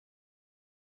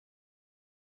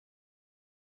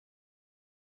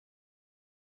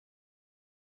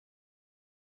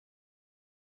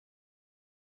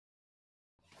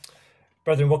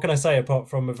Brethren, what can I say apart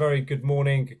from a very good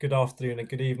morning, good afternoon, and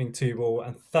good evening to you all?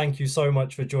 And thank you so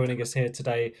much for joining us here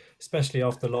today, especially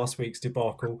after last week's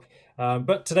debacle.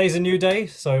 But today's a new day,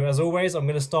 so as always, I'm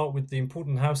going to start with the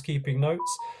important housekeeping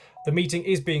notes. The meeting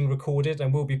is being recorded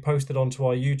and will be posted onto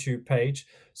our YouTube page.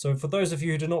 So for those of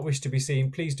you who do not wish to be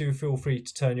seen, please do feel free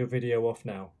to turn your video off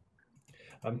now.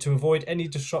 To avoid any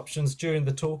disruptions during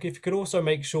the talk, if you could also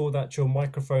make sure that your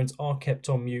microphones are kept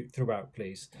on mute throughout,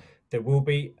 please. There will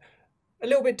be a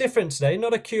little bit different today,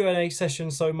 not a Q&A session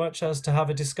so much as to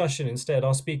have a discussion instead.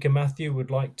 Our speaker Matthew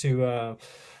would like to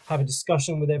have a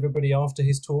discussion with everybody after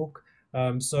his talk.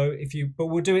 But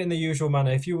we'll do it in the usual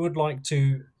manner. If you would like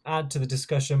to add to the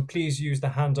discussion, please use the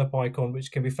hand up icon,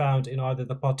 which can be found in either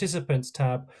the participants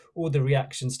tab or the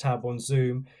reactions tab on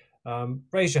Zoom.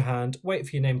 Raise your hand, wait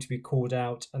for your name to be called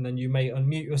out, and then you may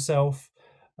unmute yourself.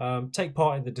 Take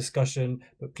part in the discussion,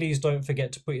 but please don't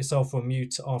forget to put yourself on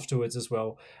mute afterwards as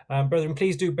well. Brethren,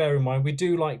 please do bear in mind, we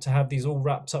do like to have these all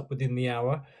wrapped up within the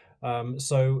hour.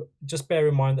 So just bear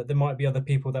in mind that there might be other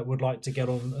people that would like to get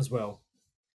on as well.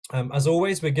 As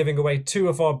always, we're giving away 2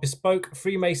 of our bespoke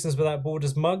Freemasons Without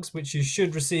Borders mugs, which you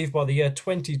should receive by the year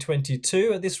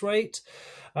 2022 at this rate.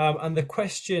 And the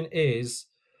question is,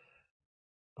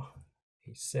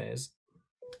 he says,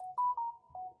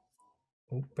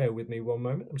 oh, bear with me one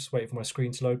moment. I'm just waiting for my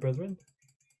screen to load, brethren.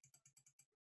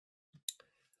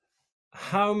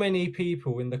 How many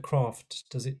people in the craft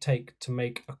does it take to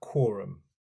make a quorum?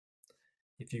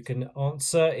 If you can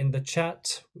answer in the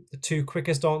chat, the 2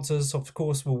 quickest answers, of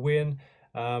course, will win.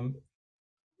 Thank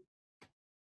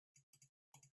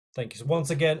you. So once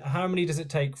again, how many does it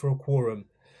take for a quorum?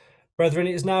 Brethren,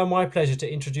 it is now my pleasure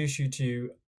to introduce you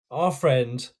to our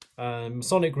friend,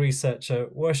 Masonic researcher,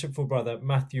 worshipful brother,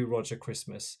 Matthew Roger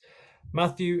Christmas.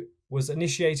 Matthew was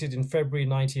initiated in February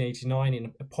 1989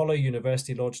 in Apollo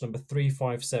University Lodge number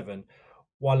 357,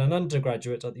 while an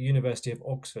undergraduate at the University of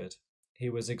Oxford. He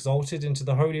was exalted into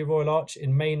the Holy Royal Arch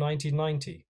in May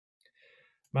 1990.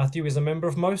 Matthew is a member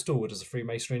of most orders of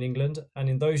Freemasonry in England and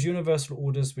in those universal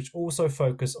orders which also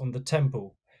focus on the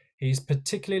temple. He is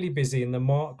particularly busy in the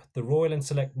Mark, the Royal and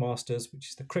Select Masters, which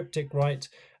is the cryptic rite,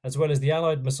 as well as the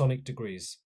Allied Masonic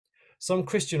degrees. Some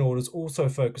Christian orders also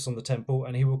focus on the temple,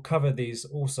 and he will cover these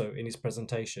also in his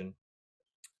presentation.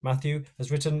 Matthew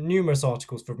has written numerous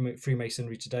articles for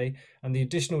Freemasonry Today and the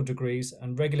additional degrees,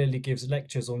 and regularly gives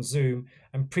lectures on Zoom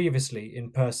and previously in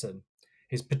person.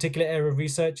 His particular area of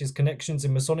research is connections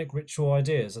in Masonic ritual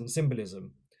ideas and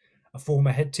symbolism. A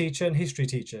former head teacher and history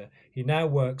teacher, he now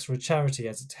works for a charity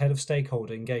as its head of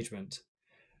stakeholder engagement.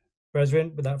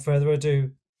 Brethren, without further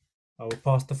ado, I will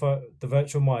pass the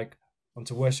virtual mic on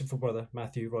to worshipful brother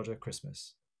Matthew Roger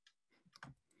Christmas.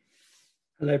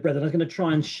 Hello, brethren. I'm going to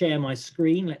try and share my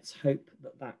screen. Let's hope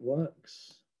that that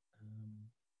works.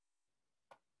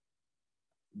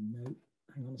 No,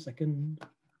 hang on a second.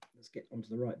 Let's get onto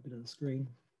the right bit of the screen.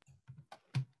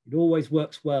 It always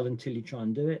works well until you try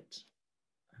and do it.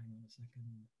 Hang on a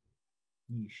second.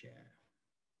 New share.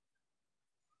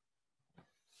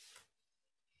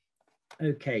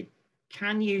 Okay.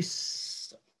 Can you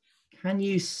see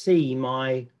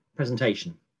my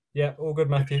presentation? Yeah, all good,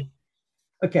 Matthew.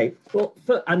 Okay, well,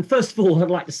 and first of all, I'd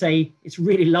like to say it's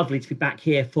really lovely to be back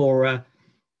here for a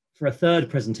 3rd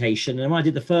presentation. And when I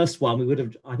did the first one,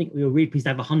 I think we were really pleased to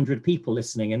have 100 people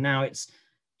listening, and now it's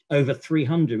over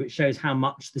 300, which shows how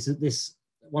much this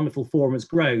wonderful forum has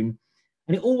grown.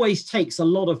 And it always takes a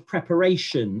lot of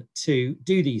preparation to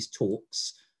do these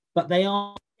talks, but they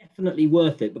are definitely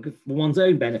worth it because for one's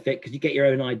own benefit, because you get your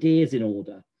own ideas in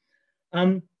order.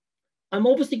 I'm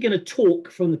obviously going to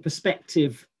talk from the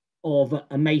perspective of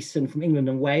a Mason from England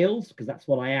and Wales, because that's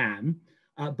what I am.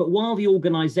 But while the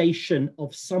organisation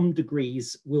of some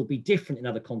degrees will be different in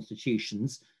other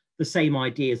constitutions, the same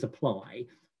ideas apply.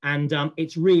 And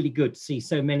it's really good to see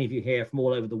so many of you here from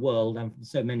all over the world and from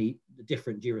so many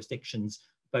different jurisdictions,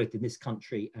 both in this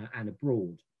country and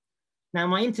abroad. Now,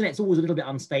 my internet's always a little bit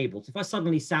unstable. So if I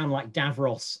suddenly sound like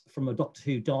Davros from a Doctor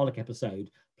Who Dalek episode,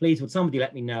 please would somebody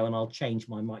let me know and I'll change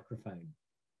my microphone.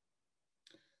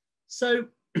 So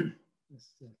it's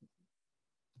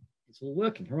all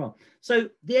working, hurrah. So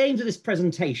the aims of this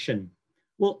presentation,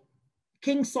 well,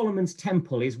 King Solomon's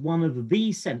Temple is one of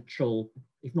the central,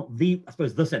 if not the, I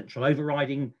suppose the central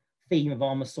overriding theme of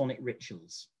our Masonic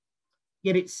rituals.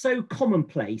 Yet it's so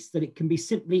commonplace that it can be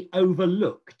simply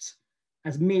overlooked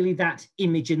as merely that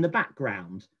image in the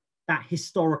background, that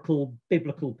historical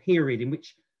biblical period in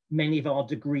which many of our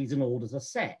degrees and orders are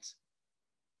set.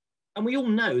 And we all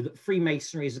know that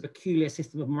Freemasonry is a peculiar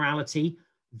system of morality,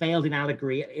 veiled in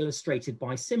allegory and illustrated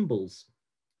by symbols.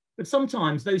 But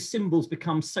sometimes those symbols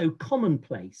become so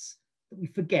commonplace that we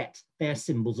forget their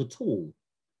symbols at all,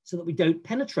 so that we don't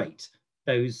penetrate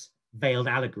those veiled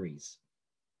allegories.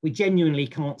 We genuinely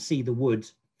can't see the wood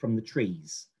from the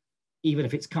trees, even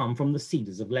if it's come from the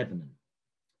cedars of Lebanon.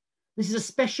 This is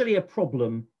especially a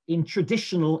problem in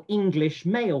traditional English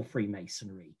male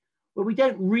Freemasonry, where we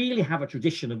don't really have a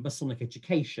tradition of Masonic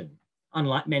education,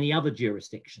 unlike many other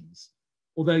jurisdictions,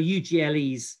 although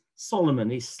UGLE's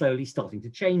Solomon is slowly starting to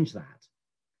change that.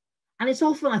 And it's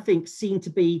often, I think, seen to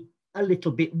be a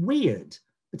little bit weird,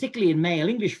 particularly in male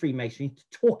English Freemasonry, to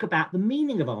talk about the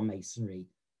meaning of our Masonry,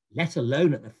 let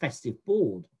alone at the festive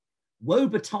board. Woe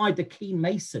betide the keen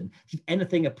Mason if you've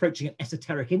anything approaching an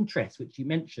esoteric interest, which you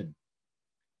mentioned.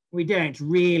 We don't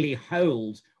really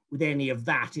hold with any of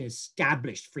that in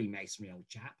established Freemasonry, old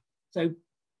chap. So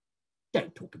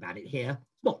don't talk about it here.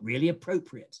 It's not really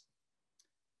appropriate.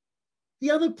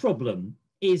 The other problem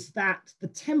is that the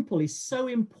temple is so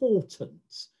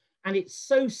important and it's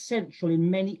so central in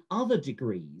many other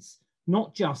degrees,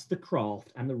 not just the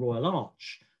craft and the Royal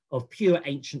Arch of pure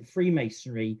ancient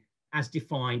Freemasonry as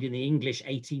defined in the English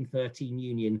 1813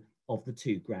 union of the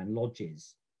two Grand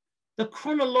Lodges. The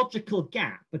chronological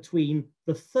gap between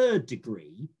the third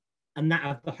degree and that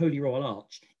of the Holy Royal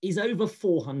Arch is over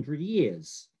 400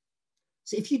 years.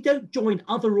 So if you don't join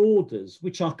other orders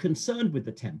which are concerned with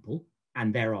the temple,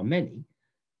 and there are many,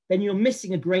 then you're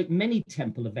missing a great many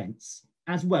temple events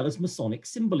as well as Masonic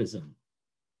symbolism.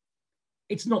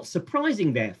 It's not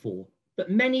surprising, therefore, that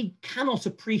many cannot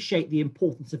appreciate the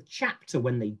importance of chapter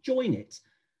when they join it,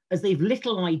 as they've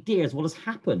little idea as what has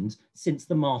happened since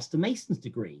the Master Mason's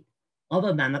degree,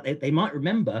 other than that they might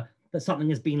remember that something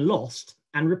has been lost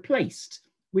and replaced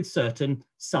with certain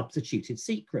substituted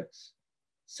secrets.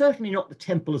 Certainly not the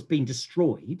temple has been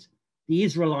destroyed, the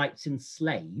Israelites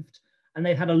enslaved, and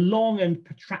they've had a long and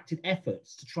protracted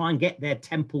efforts to try and get their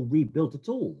temple rebuilt at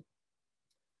all.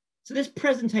 So this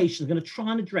presentation is going to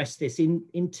try and address this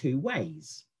in two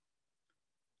ways.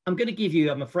 I'm going to give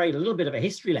you, I'm afraid, a little bit of a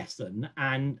history lesson,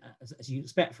 and as you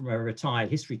expect from a retired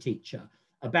history teacher,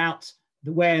 about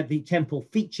where the temple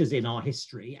features in our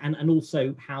history and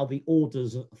also how the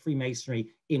orders of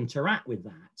Freemasonry interact with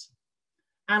that.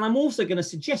 And I'm also going to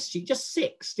suggest to you just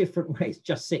 6 different ways,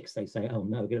 just 6, they say, oh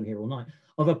no, we're going to hear all night,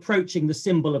 of approaching the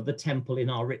symbol of the temple in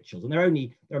our rituals. And there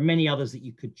are many others that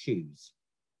you could choose.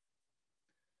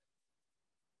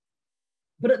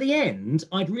 But at the end,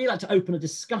 I'd really like to open a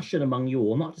discussion among you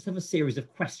all, not just have a series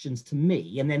of questions to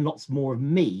me and then lots more of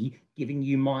me giving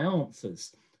you my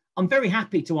answers. I'm very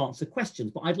happy to answer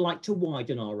questions, but I'd like to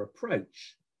widen our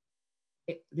approach.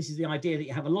 This is the idea that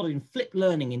you have a lot of flip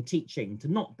learning in teaching, to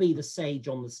not be the sage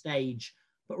on the stage,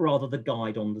 but rather the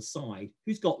guide on the side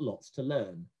who's got lots to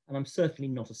learn. And I'm certainly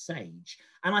not a sage.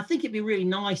 And I think it'd be really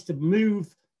nice to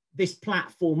move this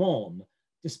platform on,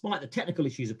 despite the technical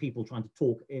issues of people trying to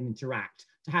talk and interact,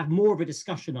 to have more of a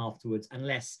discussion afterwards and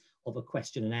less of a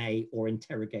question and A or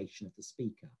interrogation of the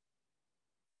speaker.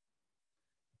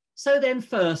 So then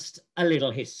first, a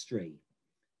little history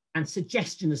and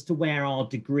suggestion as to where our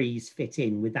degrees fit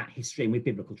in with that history and with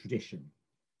biblical tradition.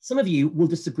 Some of you will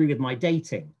disagree with my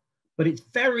dating, but it's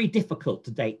very difficult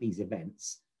to date these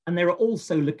events, and there are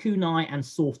also lacunae and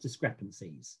source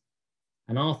discrepancies.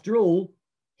 And after all,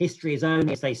 history is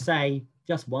only, as they say,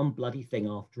 just one bloody thing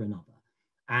after another.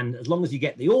 And as long as you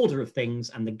get the order of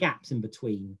things and the gaps in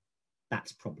between,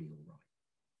 that's probably all right.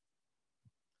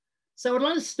 So I'd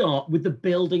like to start with the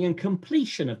building and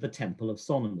completion of the Temple of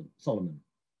Solomon.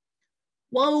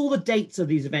 While all the dates of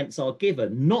these events are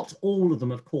given, not all of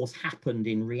them, of course, happened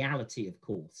in reality, of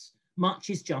course. Much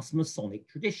is just Masonic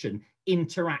tradition,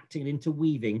 interacting and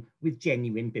interweaving with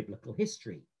genuine biblical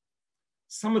history.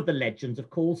 Some of the legends, of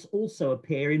course, also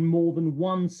appear in more than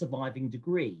one surviving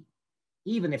degree,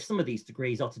 even if some of these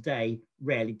degrees are today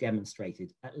rarely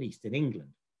demonstrated, at least in England.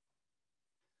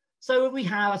 So we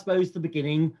have, I suppose, the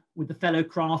beginning with the Fellow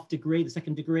Craft degree, the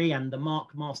second degree, and the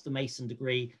Mark Master Mason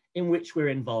degree, in which we're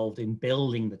involved in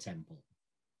building the temple.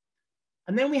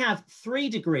 And then we have 3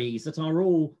 degrees that are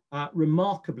all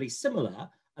remarkably similar.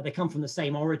 They come from the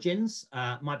same origins.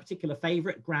 My particular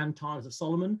favorite, Grand Titles of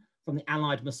Solomon, from the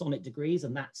Allied Masonic degrees,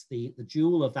 and that's the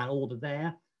jewel of that order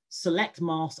there. Select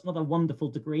Master, another wonderful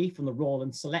degree from the Royal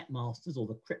and Select Masters, or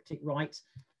the Cryptic Rite.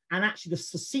 And actually the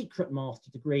Secret Master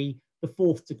degree, the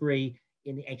 4th degree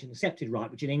in the Ancient Accepted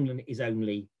Rite, which in England is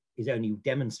only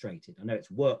demonstrated. I know it's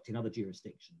worked in other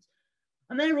jurisdictions.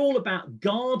 And they're all about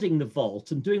guarding the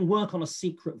vault and doing work on a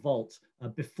secret vault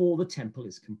before the temple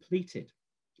is completed.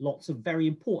 Lots of very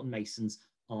important Masons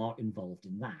are involved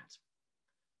in that.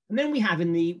 And then we have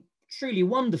in the truly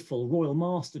wonderful Royal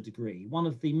Master degree, one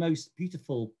of the most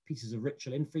beautiful pieces of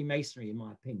ritual in Freemasonry, in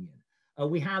my opinion.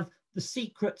 We have the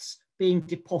secrets being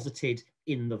deposited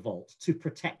in the vault to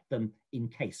protect them in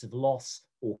case of loss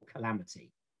or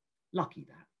calamity. Lucky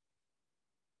that.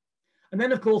 And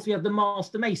then, of course, we have the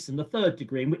master mason, the third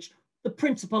degree, in which the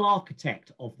principal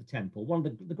architect of the temple, one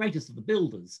of the greatest of the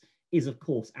builders, is, of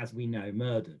course, as we know,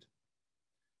 murdered.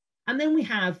 And then we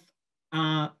have,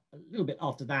 a little bit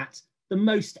after that, the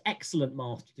most excellent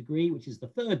master degree, which is the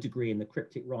third degree in the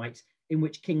cryptic rite, in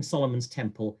which King Solomon's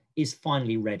temple is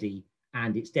finally ready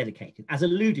and it's dedicated, as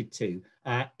alluded to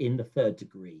in the third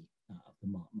degree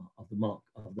of the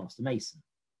master mason.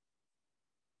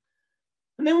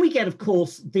 And then we get, of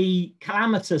course, the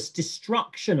calamitous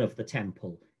destruction of the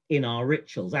temple in our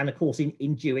rituals and, of course,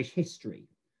 in Jewish history.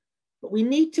 But we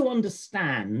need to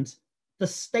understand the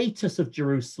status of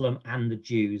Jerusalem and the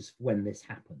Jews when this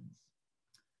happens.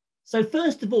 So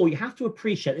first of all, you have to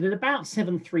appreciate that in about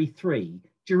 733,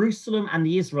 Jerusalem and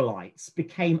the Israelites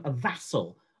became a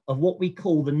vassal of what we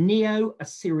call the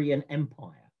Neo-Assyrian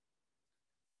Empire.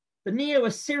 The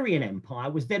Neo-Assyrian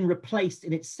Empire was then replaced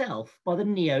in itself by the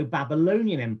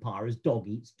Neo-Babylonian Empire as dog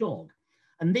eats dog.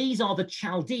 And these are the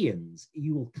Chaldeans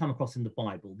you will come across in the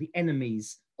Bible, the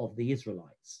enemies of the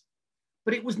Israelites.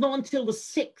 But it was not until the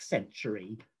 6th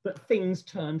century that things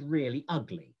turned really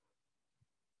ugly.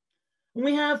 And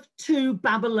we have 2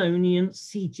 Babylonian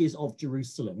sieges of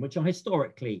Jerusalem, which are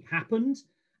historically happened.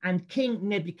 And King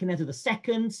Nebuchadnezzar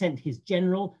II sent his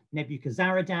general,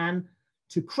 Nebuzaradan,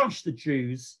 to crush the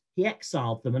Jews. He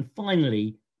exiled them and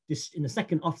finally, in the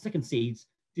second siege,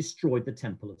 destroyed the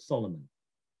Temple of Solomon.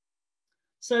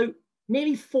 So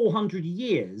nearly 400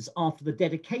 years after the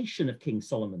dedication of King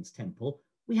Solomon's temple,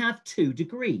 we have 2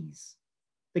 degrees.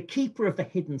 The keeper of the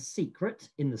hidden secret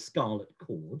in the scarlet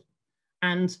cord,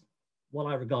 and what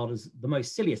I regard as the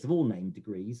most silliest of all named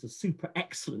degrees, the super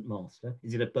excellent master.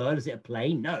 Is it a bird? Is it a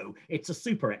plane? No, it's a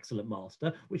super excellent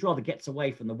master, which rather gets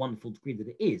away from the wonderful degree that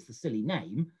it is, the silly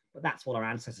name, but that's what our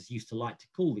ancestors used to like to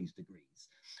call these degrees.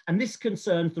 And this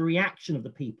concerns the reaction of the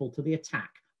people to the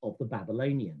attack of the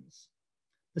Babylonians.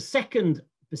 The second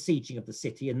besieging of the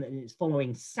city and its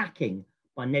following sacking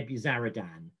by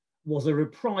Nebuzaradan was a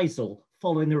reprisal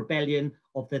following the rebellion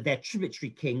of their tributary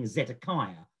king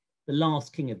Zedekiah, the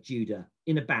last king of Judah,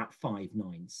 in about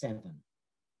 597.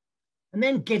 And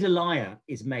then Gedaliah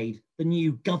is made the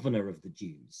new governor of the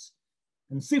Jews.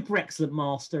 And super excellent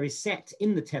master is set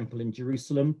in the temple in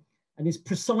Jerusalem and is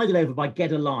presided over by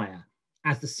Gedaliah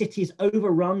as the city is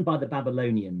overrun by the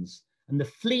Babylonians, and the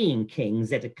fleeing king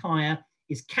Zedekiah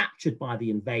is captured by the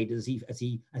invaders as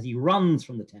he runs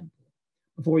from the temple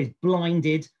before he's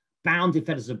blinded, bound in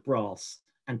fetters of brass,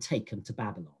 and taken to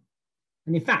Babylon.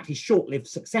 And in fact, his short-lived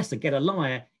successor,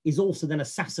 Gedaliah, is also then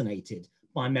assassinated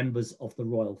by members of the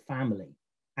royal family,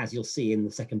 as you'll see in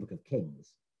the second book of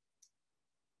Kings.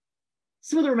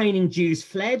 Some of the remaining Jews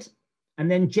fled, and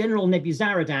then General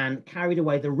Nebuzaradan carried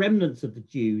away the remnants of the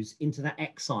Jews into that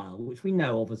exile, which we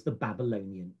know of as the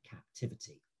Babylonian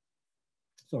captivity.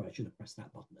 Sorry, I should have pressed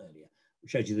that button earlier,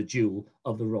 which shows you the jewel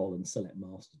of the roll and select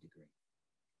master degree.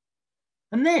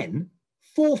 And then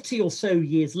 40 or so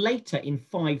years later, in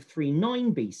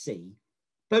 539 BC,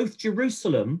 both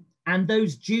Jerusalem and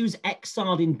those Jews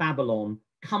exiled in Babylon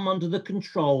come under the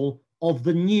control of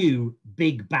the new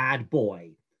big bad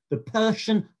boy, the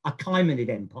Persian Achaemenid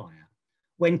Empire,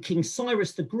 when King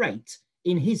Cyrus the Great,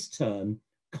 in his turn,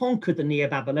 conquered the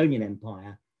Neo-Babylonian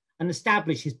Empire and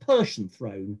established his Persian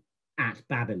throne at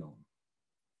Babylon.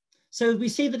 So we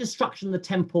see the destruction of the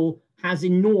temple has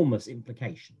enormous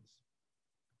implications.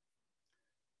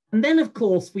 And then, of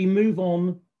course, we move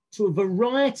on to a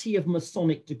variety of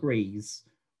Masonic degrees,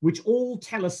 which all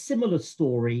tell a similar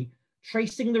story,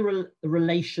 tracing the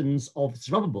relations of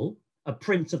Zerubbabel, a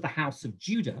prince of the house of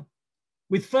Judah,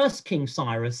 with first King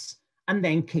Cyrus and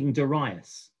then King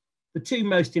Darius, the 2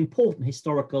 most important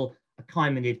historical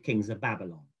Achaemenid kings of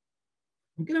Babylon.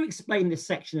 I'm going to explain this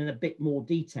section in a bit more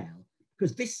detail,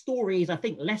 because this story is, I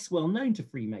think, less well known to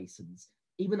Freemasons,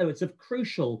 even though it's of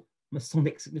crucial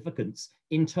Masonic significance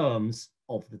in terms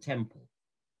of the temple.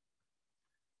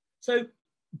 So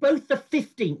both the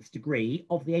 15th degree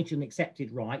of the ancient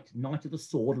accepted rite, Knight of the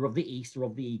Sword or of the East or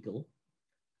of the Eagle,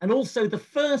 and also the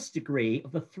first degree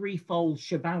of the threefold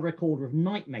chivalric order of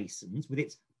Knight Masons with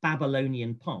its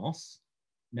Babylonian pass,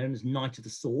 known as Knight of the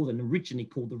Sword and originally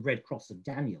called the Red Cross of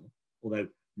Daniel, although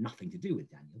nothing to do with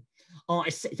Daniel,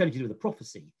 it's only to do with the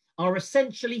prophecy, are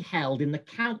essentially held in the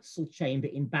council chamber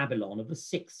in Babylon of the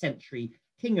 6th century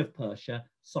king of Persia,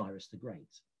 Cyrus the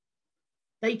Great.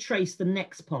 They trace the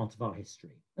next part of our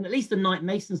history. And at least the Knight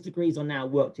Masons degrees are now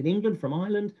worked in England from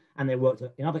Ireland, and they're worked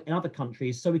in other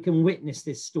countries, so we can witness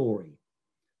this story.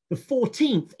 The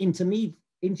 14th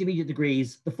intermediate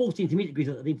degrees, the 40 intermediate degrees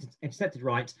of the intercepted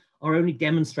rite are only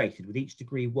demonstrated with each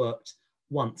degree worked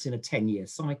once in a 10-year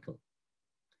cycle.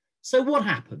 So what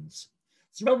happens?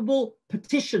 Zerubbabel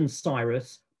petitions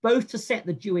Cyrus both to set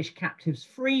the Jewish captives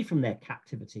free from their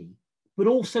captivity, but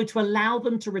also to allow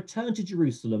them to return to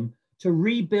Jerusalem to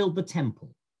rebuild the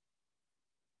temple.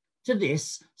 To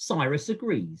this, Cyrus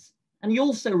agrees, and he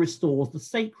also restores the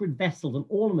sacred vessels and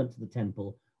ornaments of the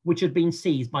temple, which had been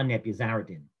seized by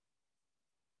Nebuzaradan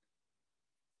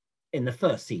in the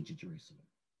first siege of Jerusalem.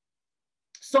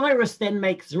 Cyrus then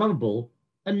makes Zerubbabel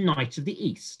a knight of the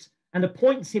East and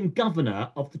appoints him governor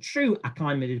of the true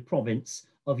Achaemenid province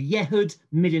of Yehud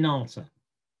Midinata,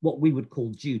 what we would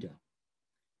call Judah.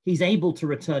 He's able to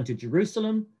return to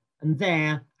Jerusalem, and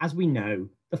there, as we know,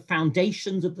 the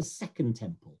foundations of the second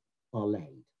temple are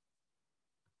laid.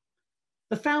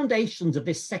 The foundations of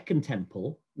this second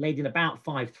temple, laid in about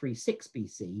 536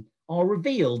 BC, are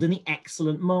revealed in the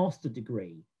excellent master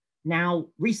degree, now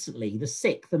recently the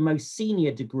sixth and most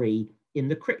senior degree in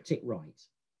the cryptic rite.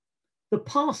 The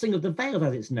passing of the veil,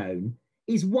 as it's known,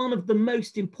 is one of the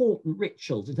most important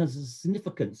rituals in terms of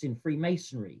significance in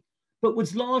Freemasonry, but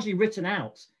was largely written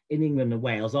out in England and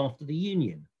Wales after the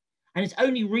Union. And it's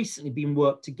only recently been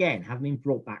worked again, having been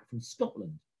brought back from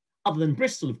Scotland, other than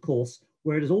Bristol, of course,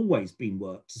 where it has always been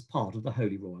worked as part of the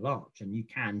Holy Royal Arch, and you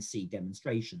can see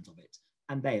demonstrations of it,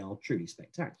 and they are truly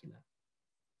spectacular.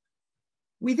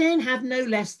 We then have no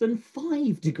less than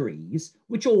 5 degrees,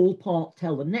 which all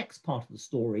tell the next part of the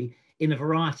story in a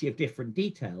variety of different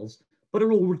details, but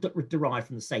are all derived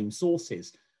from the same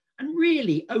sources. And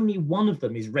really, only one of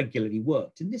them is regularly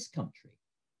worked in this country.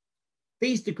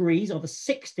 These degrees are the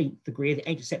 16th degree of the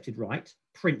Intercepted Rite,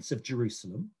 Prince of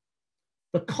Jerusalem,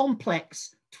 the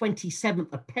complex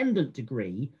 27th appendant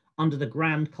degree under the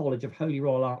Grand College of Holy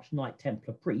Royal Arch Knight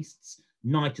Templar Priests,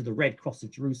 Knight of the Red Cross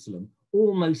of Jerusalem,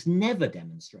 almost never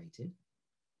demonstrated.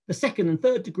 The second and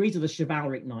third degrees are the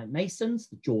chivalric Knight Masons,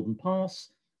 the Jordan Pass,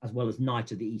 as well as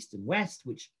Knight of the East and West,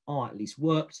 which are at least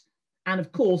worked, and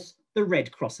of course, the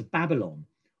Red Cross of Babylon,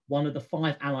 one of the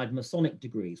 5 allied Masonic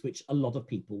degrees, which a lot of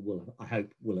people will, I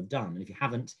hope, will have done. And if you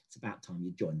haven't, it's about time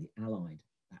you join the allied.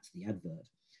 That's the advert.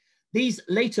 These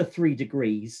later 3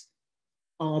 degrees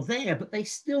are there, but they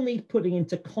still need putting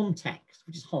into context,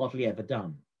 which is hardly ever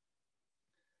done.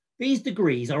 These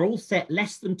degrees are all set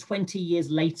less than 20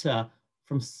 years later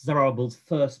from Zerubbabel's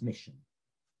first mission,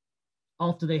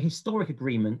 after the historic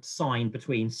agreement signed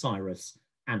between Cyrus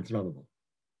and Zerubbabel.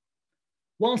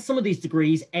 While some of these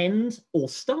degrees end or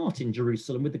start in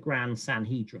Jerusalem with the Grand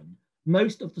Sanhedrin,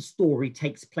 most of the story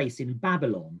takes place in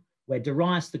Babylon, where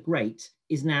Darius the Great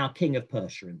is now king of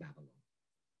Persia in Babylon.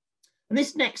 And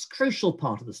this next crucial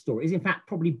part of the story is in fact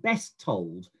probably best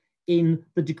told in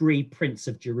the degree Prince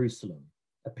of Jerusalem.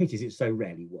 A pity it's so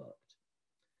rarely worked.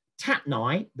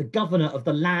 Tatnai, the governor of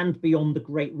the land beyond the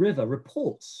Great River,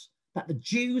 reports that the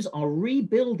Jews are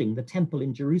rebuilding the temple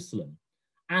in Jerusalem,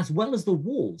 as well as the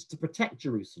walls to protect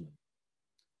Jerusalem.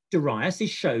 Darius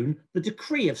is shown the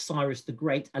decree of Cyrus the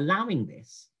Great allowing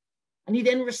this, and he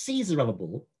then receives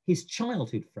Zerubbabel, his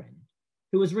childhood friend,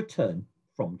 who has returned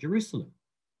from Jerusalem.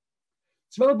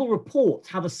 Zerubbabel reports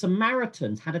how the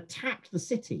Samaritans had attacked the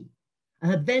city and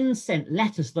had then sent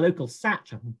letters to the local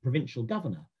satrap and provincial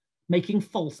governor, making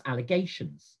false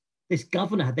allegations. This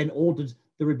governor had then ordered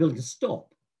the rebuilding to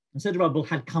stop, and so Zerubbabel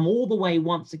had come all the way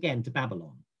once again to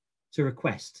Babylon to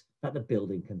request that the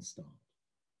building can start.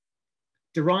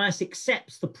 Darius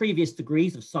accepts the previous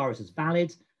degrees of Cyrus as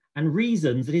valid and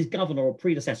reasons that his governor or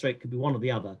predecessor, it could be one or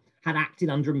the other, had acted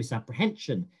under a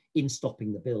misapprehension in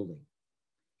stopping the building.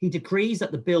 He decrees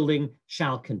that the building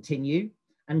shall continue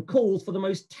and calls for the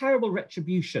most terrible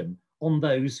retribution on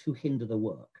those who hinder the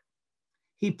work.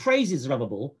 He praises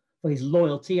Zerubbabel for his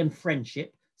loyalty and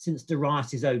friendship since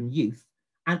Darius' own youth,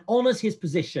 and honors his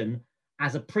position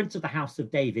as a prince of the house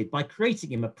of David by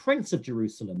creating him a prince of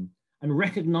Jerusalem and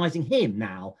recognizing him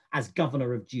now as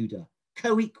governor of Judah,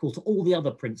 co-equal to all the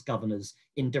other prince governors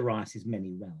in Darius'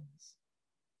 many realms.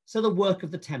 So the work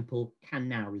of the temple can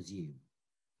now resume.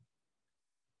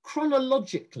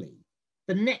 Chronologically,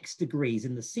 the next degrees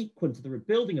in the sequence of the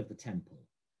rebuilding of the temple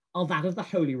are that of the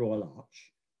Holy Royal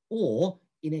Arch, or,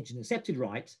 in Ancient Accepted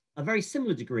Rite, a very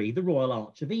similar degree, the Royal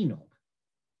Arch of Enoch,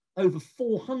 over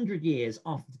 400 years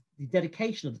after the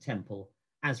dedication of the temple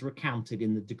as recounted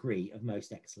in the degree of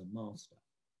Most Excellent Master.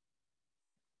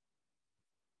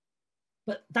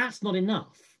 But that's not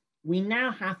enough. We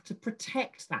now have to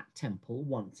protect that temple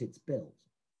once it's built.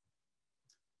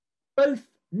 Both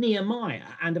Nehemiah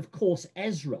and, of course,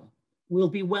 Ezra will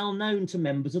be well known to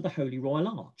members of the Holy Royal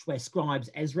Arch, where scribes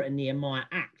Ezra and Nehemiah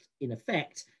act, in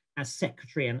effect, as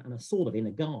secretary and a sort of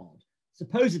inner guard,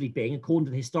 supposedly being, according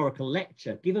to the historical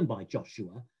lecture given by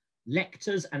Joshua,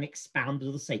 lectors and expounders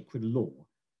of the sacred law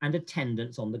and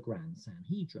attendants on the Grand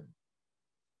Sanhedrin.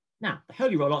 Now, the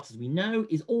Holy Roll Arts, as we know,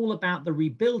 is all about the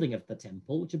rebuilding of the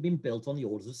temple, which had been built on the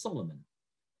orders of Solomon.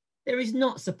 There is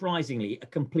not surprisingly a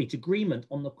complete agreement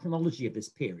on the chronology of this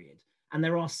period, and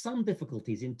there are some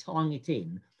difficulties in tying it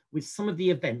in with some of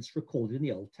the events recorded in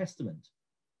the Old Testament.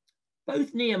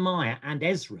 Both Nehemiah and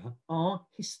Ezra are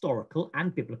historical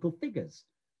and biblical figures,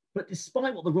 but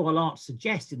despite what the Royal Arch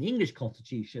suggests in the English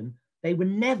Constitution, they were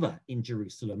never in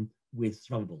Jerusalem with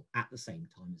Zerubbabel at the same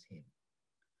time as him.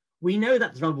 We know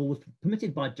that Zerubbabel was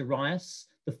permitted by Darius,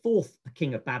 the fourth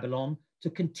king of Babylon, to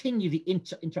continue the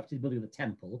interrupted building of the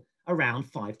temple around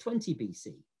 520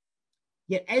 BC.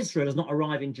 Yet Ezra does not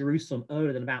arrive in Jerusalem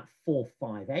earlier than about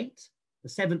 458, the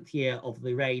 7th year of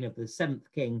the reign of the 7th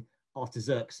king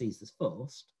Artaxerxes I,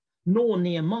 nor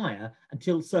Nehemiah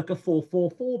until circa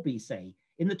 444 BC,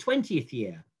 in the 20th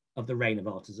year of the reign of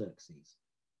Artaxerxes.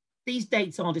 These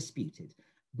dates are disputed,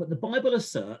 but the Bible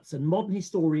asserts, and modern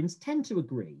historians tend to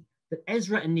agree, that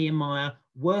Ezra and Nehemiah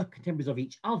were contemporaries of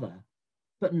each other,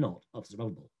 but not of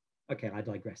Zerubbabel. Okay, I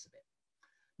digress a bit.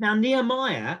 Now,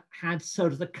 Nehemiah had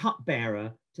served as the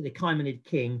cupbearer to the Achaemenid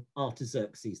king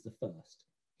Artaxerxes I.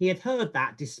 He had heard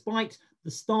that despite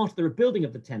the start of the rebuilding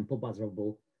of the temple by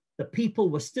Zerubbabel, the people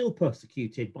were still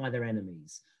persecuted by their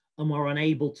enemies and were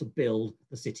unable to build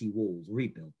the city walls,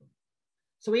 rebuild them.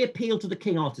 So he appealed to the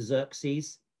king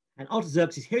Artaxerxes, and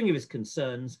Artaxerxes, hearing of his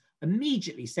concerns,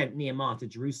 immediately sent Nehemiah to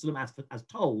Jerusalem, as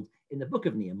told in the book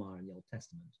of Nehemiah in the Old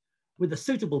Testament, with a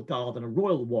suitable guard and a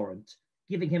royal warrant,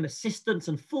 giving him assistance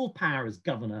and full power as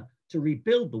governor to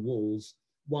rebuild the walls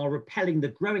while repelling the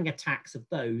growing attacks of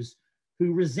those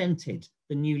who resented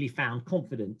the newly found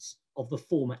confidence of the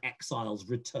former exiles'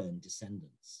 returned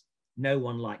descendants. No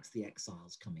one likes the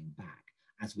exiles coming back,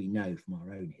 as we know from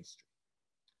our own history.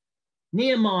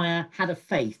 Nehemiah had a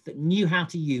faith that knew how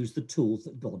to use the tools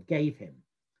that God gave him.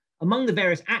 Among the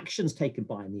various actions taken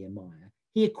by Nehemiah,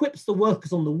 he equips the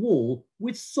workers on the wall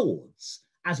with swords,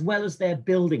 as well as their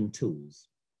building tools.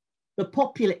 The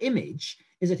popular image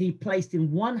is that he placed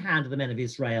in one hand of the men of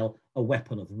Israel a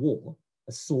weapon of war,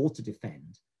 a sword to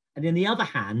defend, and in the other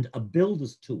hand, a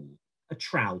builder's tool, a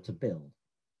trowel to build.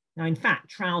 Now, in fact,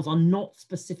 trowels are not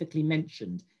specifically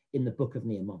mentioned in the book of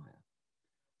Nehemiah.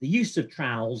 The use of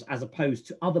trowels, as opposed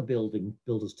to other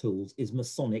builder's tools, is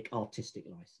Masonic artistic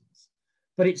license.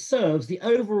 But it serves the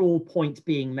overall point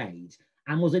being made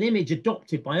and was an image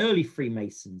adopted by early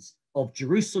Freemasons of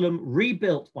Jerusalem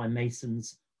rebuilt by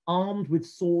Masons armed with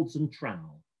swords and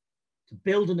trowel to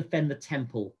build and defend the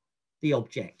temple, the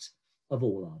object of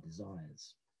all our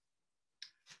desires.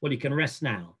 Well, you can rest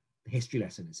now. The history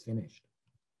lesson is finished.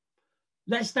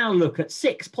 Let's now look at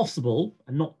 6 possible,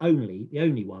 and not only the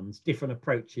only ones, different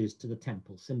approaches to the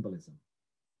temple symbolism.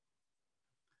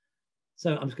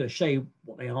 So I'm just going to show you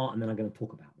what they are, and then I'm going to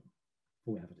talk about them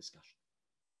before we have a discussion.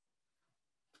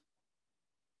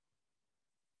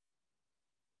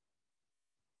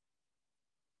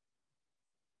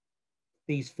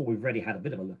 These 4 we've already had a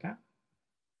bit of a look at.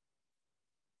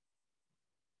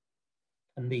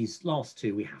 And these last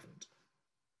 2 we haven't.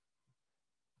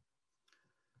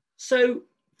 So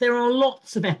there are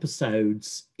lots of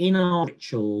episodes in our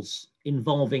rituals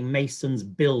involving Masons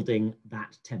building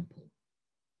that temple.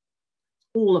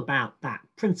 All about that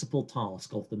principal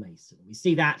task of the Mason. We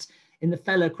see that in the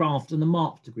fellowcraft and the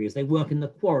mark degree as they work in the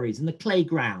quarries, in the clay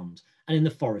ground, and in the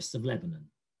forests of Lebanon.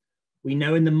 We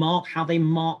know in the mark how they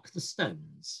mark the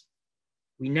stones.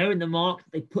 We know in the mark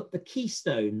that they put the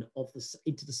keystone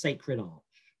into the sacred arch.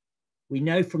 We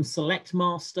know from Select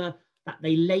Master that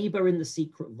they labor in the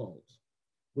secret vault.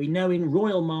 We know in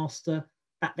Royal Master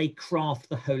that they craft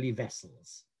the holy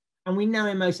vessels. And we know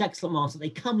in Most Excellent Master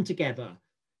they come together,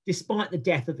 despite the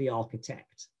death of the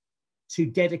architect, to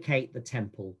dedicate the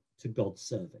temple to God's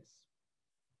service.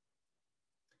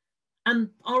 And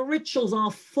our rituals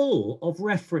are full of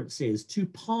references to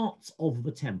parts of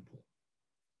the temple.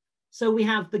 So we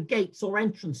have the gates or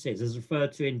entrances, as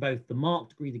referred to in both the mark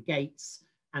degree, the gates,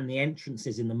 and the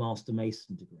entrances in the Master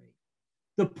Mason degree.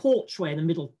 The porchway in the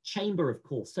middle chamber, of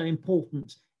course, so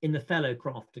important in the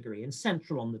Fellowcraft degree and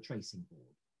central on the tracing board.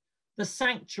 The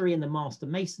sanctuary in the Master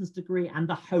Mason's degree and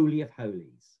the Holy of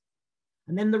Holies.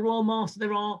 And then the Royal Master,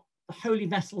 the holy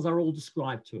vessels are all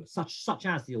described to us, such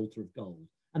as the altar of gold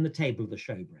and the table of the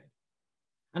showbread.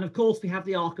 And of course, we have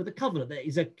the Ark of the Covenant that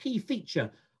is a key feature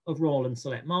of Royal and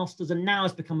Select Masters and now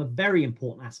has become a very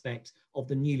important aspect of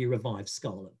the newly revived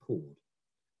Scarlet Cord.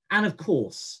 And of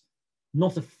course,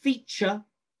 not a feature,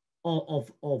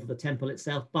 of the temple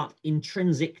itself, but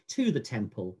intrinsic to the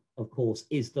temple, of course,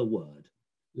 is the word,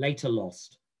 later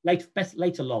lost,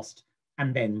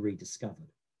 and then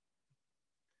rediscovered.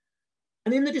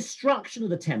 And in the destruction of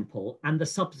the temple and the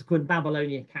subsequent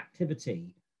Babylonian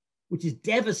captivity, which is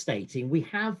devastating, we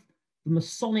have the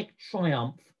Masonic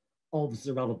triumph of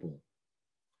Zerubbabel.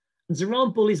 And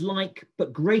Zerubbabel is like,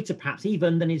 but greater perhaps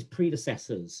even than his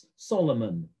predecessors,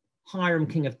 Solomon, Hiram,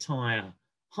 king of Tyre,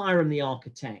 Hiram the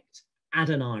architect,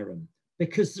 Adoniram,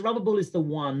 because Zerubbabel is the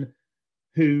one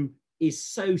who is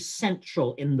so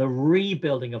central in the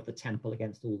rebuilding of the temple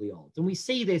against all the odds. And we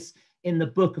see this in the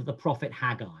book of the prophet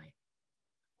Haggai.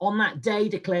 On that day,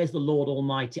 declares the Lord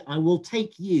Almighty, I will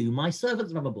take you, my servant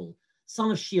Zerubbabel,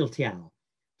 son of Shealtiel,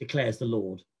 declares the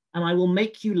Lord, and I will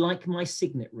make you like my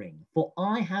signet ring, for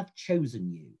I have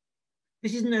chosen you.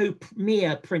 This is no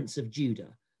mere prince of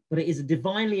Judah, but it is a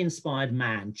divinely inspired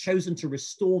man chosen to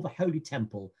restore the holy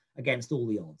temple against all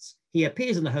the odds. He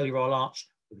appears in the Holy Royal Arch,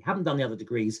 but we haven't done the other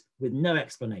degrees, with no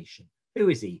explanation. Who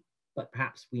is he? But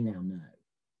perhaps we now know.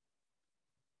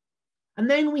 And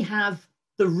then we have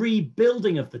the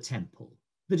rebuilding of the temple,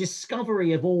 the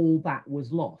discovery of all that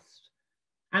was lost.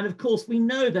 And of course, we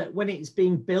know that when it's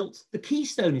being built, the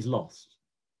keystone is lost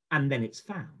and then it's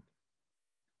found.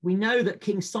 We know that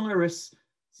King Cyrus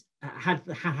had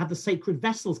the sacred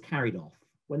vessels carried off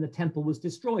when the temple was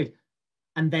destroyed,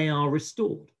 and they are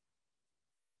restored.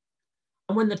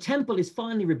 And when the temple is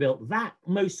finally rebuilt, that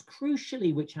most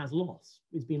crucially, which has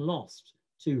been lost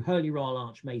to Holy Royal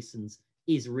Arch masons,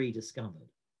 is rediscovered.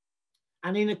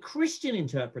 And in a Christian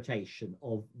interpretation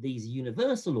of these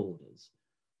universal orders,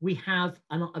 we have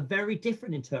a very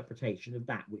different interpretation of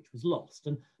that which was lost.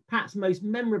 And perhaps most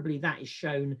memorably, that is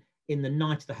shown in the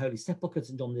Knight of the Holy Sepulchre,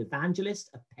 St. John the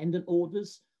Evangelist, appendant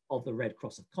orders of the Red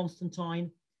Cross of Constantine,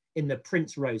 in the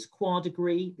Prince Rose Croix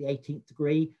degree, the 18th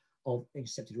degree of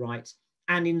intercepted rights,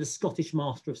 and in the Scottish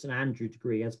Master of St. Andrew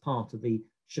degree as part of the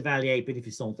Chevalier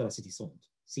Bénéficent de la Cité Sainte,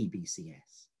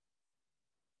 CBCS.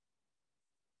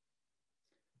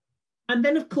 And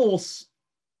then, of course,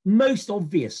 most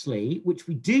obviously, which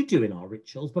we do in our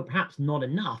rituals, but perhaps not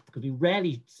enough, because we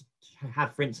rarely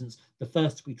have, for instance, the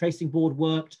first degree tracing board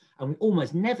worked, and we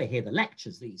almost never hear the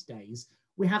lectures these days.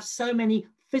 We have so many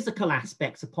physical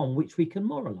aspects upon which we can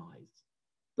moralize.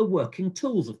 The working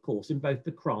tools, of course, in both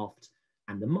the craft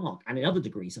and the mark, and in other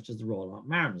degrees, such as the Royal Ark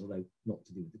Mariners, although not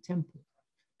to do with the temple.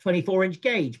 24-inch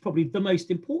gauge, probably the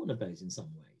most important of those in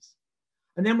some ways.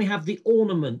 And then we have the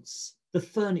ornaments, the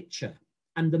furniture,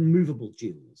 and the movable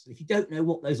jewels. If you don't know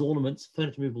what those ornaments,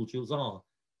 furniture, movable jewels are,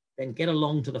 then get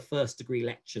along to the first degree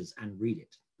lectures and read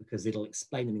it, because it'll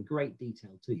explain them in great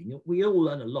detail to you. We all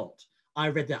learn a lot. I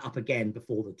read that up again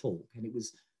before the talk, and it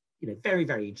was, very,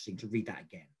 very interesting to read that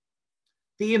again.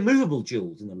 The immovable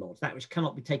jewels in the lodge, that which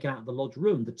cannot be taken out of the lodge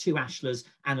room, the 2 ashlars,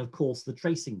 and of course the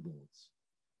tracing boards.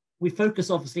 We focus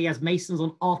obviously as masons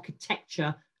on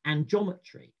architecture and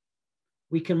geometry.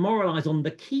 We can moralize on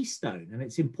the keystone and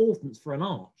its importance for an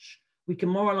arch. We can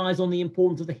moralize on the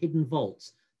importance of the hidden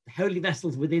vaults, the holy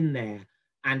vessels within there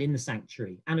and in the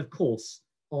sanctuary. And of course,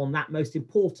 on that most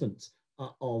important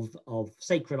of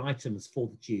sacred items for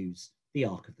the Jews, the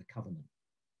Ark of the Covenant.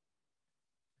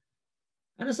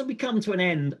 And as we come to an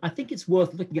end, I think it's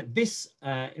worth looking at this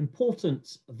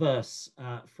important verse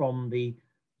from the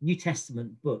New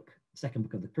Testament book, second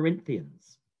book of the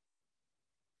Corinthians.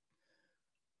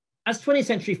 As 20th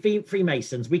century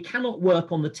Freemasons, we cannot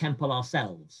work on the temple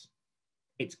ourselves.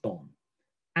 It's gone.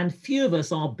 And few of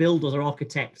us are builders or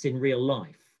architects in real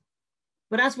life.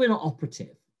 But as we're not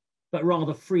operative, but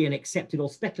rather free and accepted or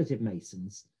speculative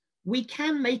masons, we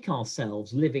can make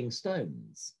ourselves living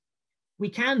stones. We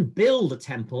can build a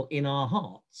temple in our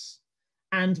hearts,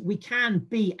 and we can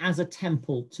be as a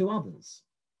temple to others.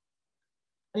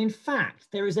 And in fact,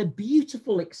 there is a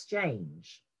beautiful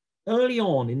exchange early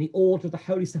on in the Order of the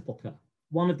Holy Sepulchre,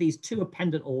 one of these 2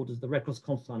 appendant orders, the Red Cross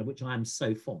Constantine, of which I am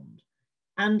so fond.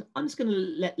 And I'm just going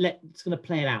to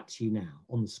play it out to you now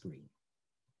on the screen.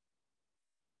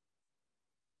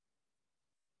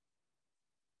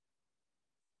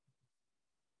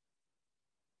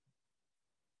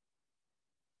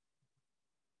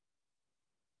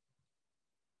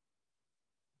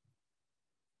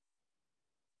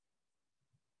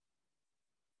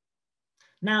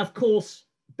 Now, of course,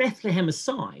 Bethlehem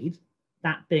aside,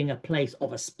 that being a place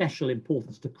of a special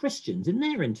importance to Christians in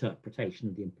their interpretation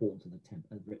of the importance of the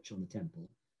temple, of the ritual in the temple,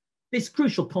 this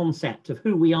crucial concept of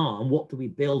who we are and what do we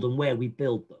build and where we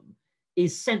build them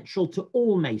is central to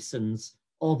all Masons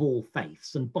of all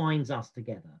faiths and binds us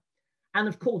together. And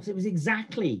of course, it was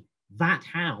exactly that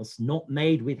house, not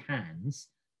made with hands,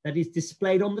 that is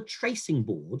displayed on the tracing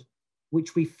board,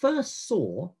 which we first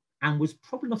saw and was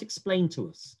probably not explained to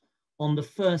us on the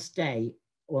first day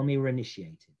when we were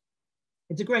initiated.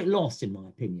 It's a great loss, in my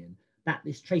opinion, that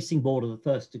this tracing board of the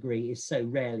first degree is so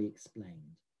rarely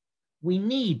explained. We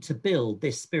need to build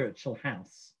this spiritual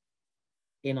house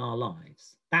in our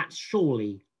lives. That's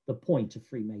surely the point of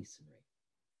Freemasonry.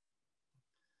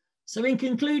 So in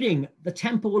concluding, the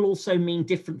temple will also mean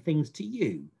different things to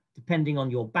you, depending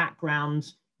on your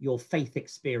background, your faith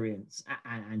experience,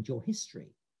 and your history.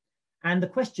 And the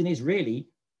question is really,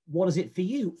 what is it for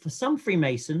you? For some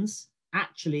Freemasons,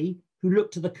 actually, who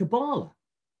look to the Kabbalah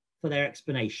for their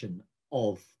explanation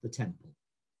of the temple.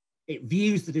 It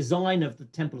views the design of the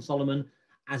Temple of Solomon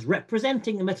as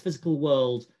representing the metaphysical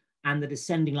world and the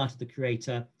descending light of the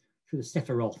Creator through the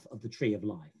Sephiroth of the Tree of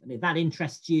Life. And if that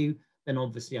interests you, then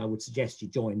obviously I would suggest you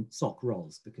join Soc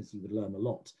Ros, because you would learn a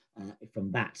lot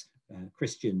from that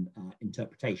Christian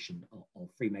interpretation of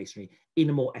Freemasonry in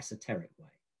a more esoteric way.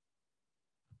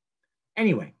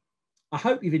 Anyway, I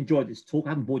hope you've enjoyed this talk. I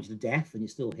haven't bored you to death and you're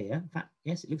still here. In fact,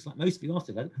 yes, it looks like most of you are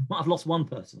still here. Might have lost one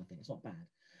person, I think. It's not bad.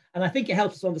 And I think it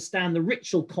helps us understand the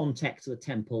ritual context of the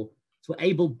temple, so we're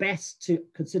able best to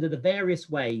consider the various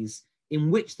ways in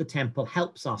which the temple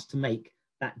helps us to make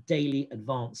that daily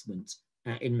advancement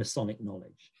in Masonic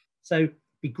knowledge. So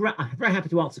I'm very happy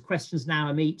to answer questions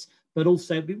now, Amit, but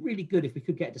also it'd be really good if we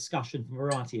could get a discussion from a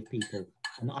variety of people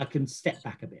and I can step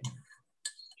back a bit.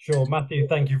 Sure, Matthew,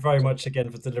 thank you very much again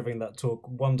for delivering that talk.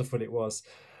 Wonderful it was.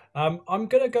 I'm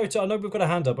going to go to, I know we've got a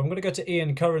hand up, I'm going to go to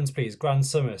Ian Currans, please, Grand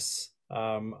Sumus.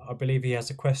 I believe he has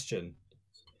a question.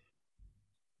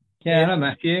 Yeah, Ian? hello,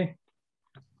 Matthew.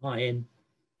 Hi, Ian.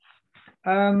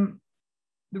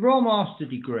 The Royal Master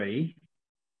degree,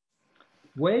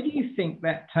 where do you think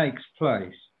that takes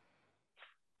place?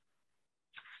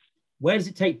 Where does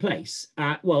it take place?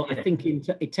 Well, I think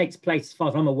it takes place, as far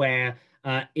as I'm aware,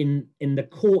 in the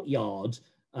courtyard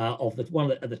of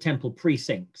one of the temple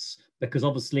precincts, because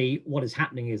obviously what is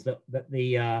happening is that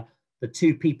the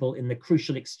two people in the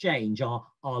crucial exchange are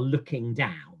looking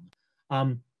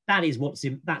down.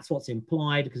 That's what's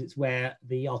implied, because it's where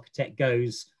the architect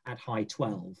goes at high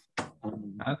 12.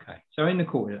 Okay, so in the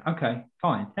courtyard. Okay,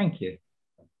 fine. Thank you.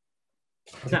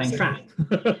 Is that a trap?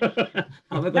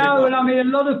 No, I mean, a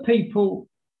lot of people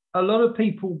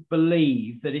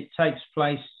believe that it takes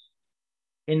place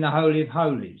in the Holy of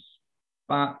Holies,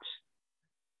 but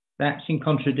that's in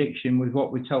contradiction with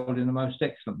what we're told in the Most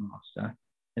Excellent Master.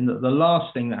 And that the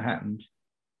last thing that happened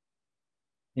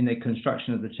in the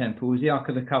construction of the temple was the Ark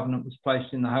of the Covenant was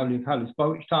placed in the Holy of Holies, by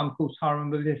which time, of course,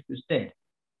 Hiram Abiff was dead.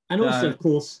 And also, of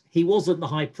course, he wasn't the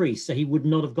high priest, so he would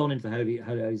not have gone into the Holy of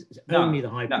Holies. Only the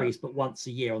high priest, but once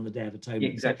a year on the Day of Atonement. Yeah,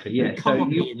 exactly, so yeah. He can't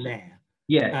be in there.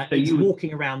 Yeah. So he's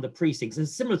walking around the precincts, and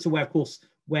similar to where, of course,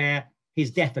 where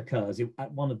his death occurs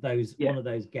at one of those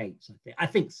gates. I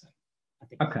think so.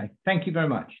 Okay. Thank you very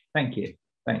much. Thank you.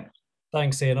 Thanks.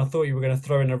 Thanks, Ian. I thought you were going to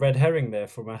throw in a red herring there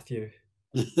for Matthew.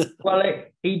 Well,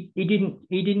 he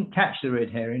didn't catch the red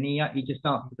herring. He just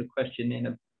answered the question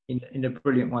in a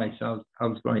brilliant way. So I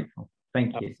was grateful.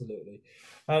 Thank you. Absolutely.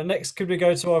 Next, could we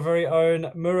go to our very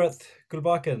own Murat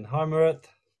Gulbakan? Hi, Murat.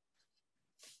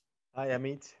 Hi,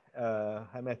 Amit.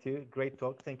 Hi, Matthew. Great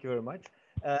talk. Thank you very much.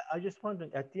 I just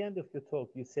wondering, at the end of the talk,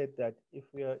 you said that if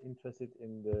we are interested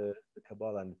in the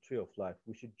Kabbalah and the Tree of Life,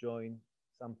 we should join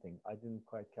something. I didn't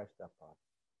quite catch that part.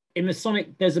 In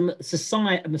Masonic, there's a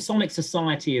Masonic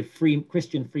Society of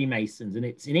Christian Freemasons, and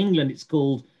it's in England. It's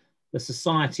called the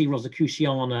Society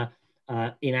Rosicruciana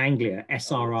in Anglia,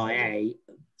 SRIA.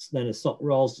 It's known as Soc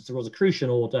Ros. It's a Rosicrucian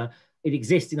order. It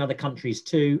exists in other countries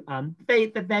too. And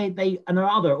there are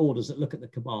other orders that look at the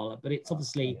Kabbalah, but it's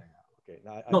obviously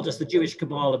not just the Jewish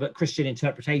Kabbalah, but Christian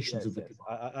interpretations of the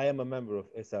Kabbalah. I am a member of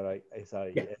SRIA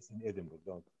Yeah. in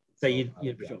Edinburgh. Okay,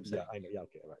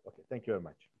 right. Okay, thank you very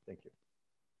much. Thank you.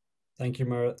 Thank you,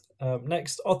 Murat.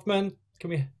 Next, Othman, can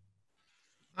we?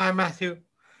 Hi, Matthew.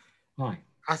 Hi.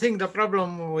 I think the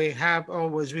problem we have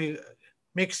always, we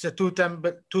mix the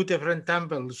two different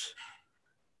temples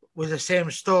with the same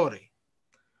story,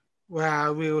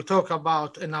 where we will talk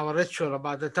about in our ritual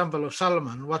about the Temple of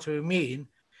Solomon. What we mean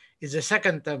is the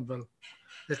second temple.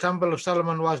 The Temple of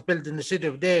Solomon was built in the city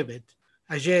of David,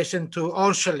 adjacent to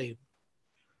Orushalim.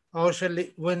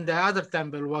 When the other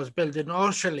temple was built in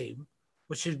Orushalim,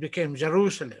 which became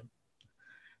Jerusalem.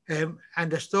 And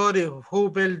the story of who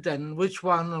built and which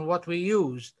one and what we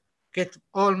used get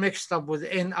all mixed up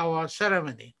within our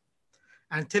ceremony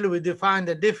until we define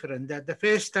the difference, that the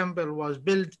first temple was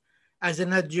built as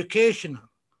an educational,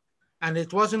 and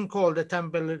it wasn't called a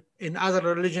temple. In other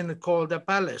religions, called a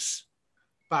palace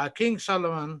by King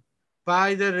Solomon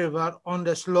by the river on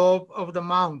the slope of the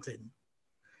mountain.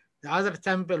 The other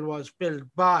temple was built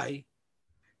by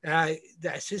the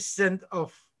assistant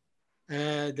of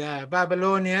the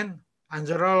Babylonian, and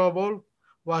Zerubbabel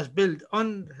was built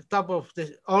on top of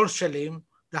the Jerusalem,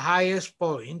 the highest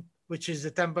point, which is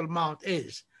the Temple Mount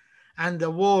is, and the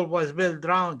wall was built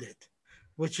around it,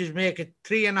 which is make it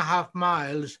 3.5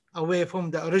 miles away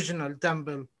from the original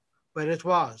temple where it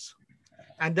was.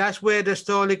 And that's where the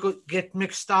story could get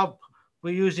mixed up.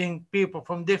 We're using people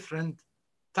from different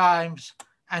times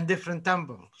and different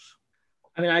temples.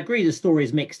 I mean, I agree the story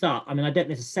is mixed up. I mean, I don't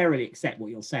necessarily accept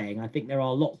what you're saying. I think there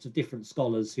are lots of different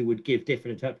scholars who would give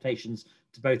different interpretations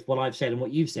to both what I've said and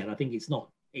what you've said. I think it's not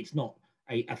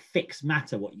a fixed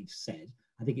matter what you've said.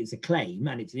 I think it's a claim,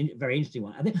 and it's a very interesting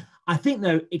one. I think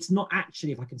though, it's not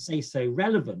actually, if I can say so,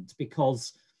 relevant,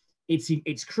 because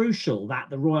it's crucial that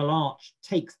the Royal Arch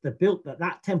takes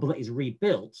that temple that is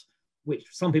rebuilt, which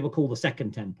some people call the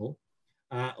Second Temple,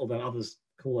 although others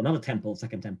call another temple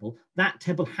Second Temple. That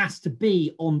temple has to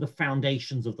be on the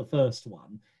foundations of the first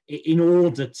one in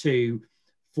order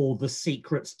for the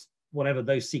secrets, whatever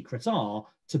those secrets are,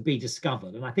 to be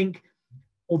discovered. And I think,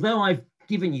 although I've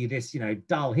given you this,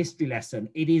 dull history lesson,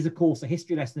 it is, of course, a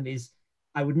history lesson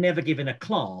I would never give in a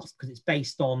class, because it's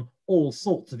based on all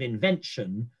sorts of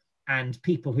invention and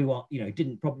people who are,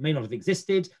 may not have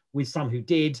existed, with some who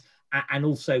did, and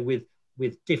also with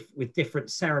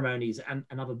different ceremonies and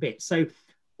other bits. So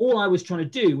all I was trying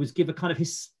to do was give a kind of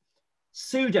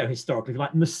pseudo-historical,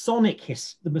 like the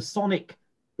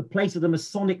place of the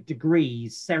Masonic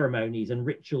degrees, ceremonies and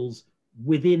rituals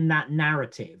within that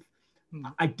narrative.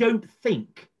 I don't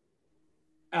think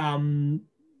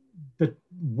that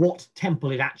what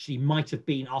temple it actually might have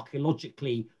been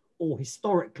archaeologically or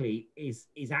historically is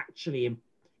actually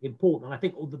important. And I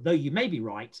think, although you may be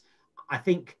right, I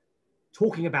think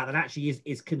talking about that actually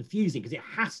is confusing, because it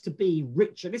has to be,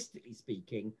 ritualistically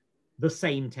speaking, the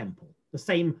same temple.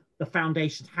 The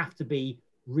foundations have to be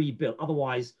rebuilt.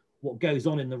 Otherwise, what goes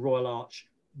on in the Royal Arch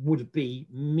would be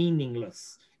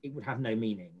meaningless. It would have no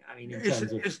meaning. I mean,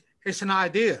 it's an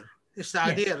idea. It's the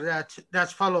idea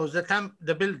that follows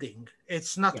the building.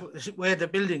 It's not where the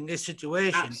building is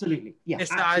situated. Absolutely. Yeah,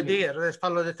 it's absolutely. The idea that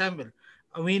follows the temple.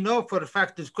 We know for a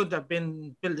fact it could have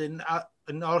been built in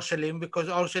Jerusalem, because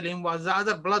Jerusalem was the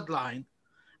other bloodline,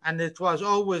 and it was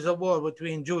always a war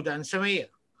between Judah and Samaria.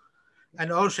 And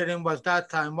Jerusalem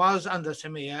was under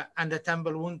Samaria, and the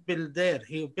temple wasn't built there.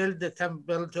 He built the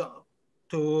temple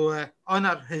to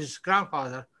honor his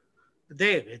grandfather,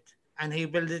 David, and he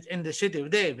built it in the city of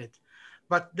David.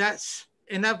 But that's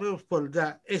inevitable.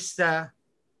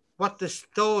 What the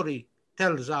story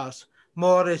tells us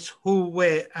more is who,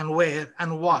 where, and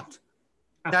what.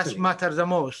 That matters the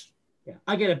most. Yeah,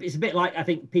 I get it. It's a bit like, I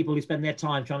think, people who spend their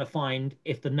time trying to find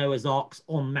if the Noah's Ark's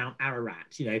on Mount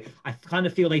Ararat. I kind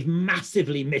of feel they've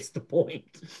massively missed the point,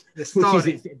 the story. Which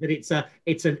is that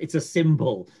it's a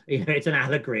symbol. It's an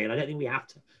allegory, and I don't think we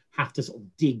have to sort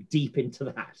of dig deep into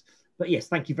that. But yes,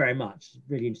 thank you very much.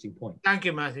 Really interesting point. Thank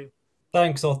you, Matthew.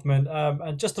 Thanks, Othman.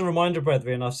 And just a reminder,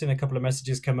 brethren, I've seen a couple of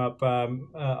messages come up.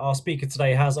 Our speaker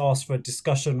today has asked for a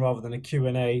discussion rather than a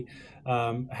Q&A,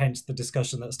 hence the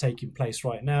discussion that's taking place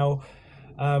right now.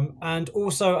 And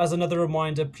also, as another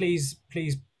reminder, please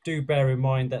do bear in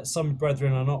mind that some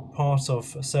brethren are not part of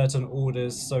certain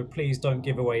orders, so please don't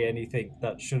give away anything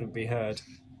that shouldn't be heard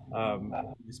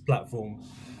on this platform.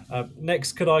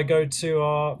 Next, could I go to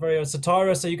our very own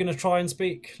Satiris? Are you going to try and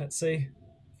speak? Let's see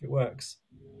if it works.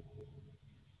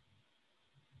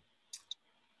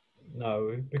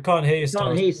 No, we can't hear you, Satiris.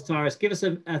 Can't hear you, Satiris. Give us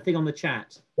a thing on the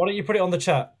chat. Why don't you put it on the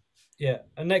chat? Yeah.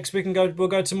 And next we'll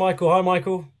go to Michael. Hi,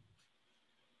 Michael.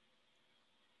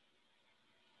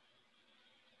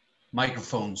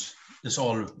 Microphones is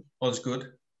all's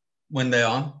good when they're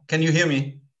on. Can you hear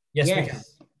me? Yes, we can.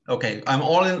 Okay, I'm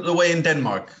all the way in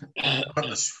Denmark.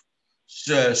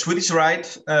 Swedish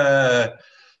Rite,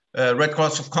 Red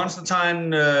Cross of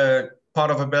Constantine,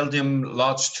 part of a Belgium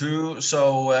Lodge too.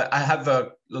 So I have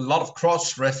a lot of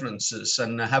cross references,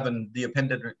 and having the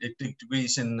appended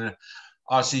degrees in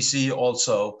RCC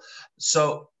also.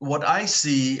 So what I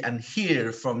see and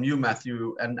hear from you,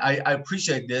 Matthew, and I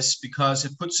appreciate this, because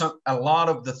it puts up a lot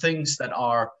of the things that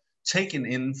are taken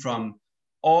in from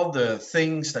all the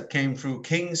things that came through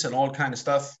kings and all kind of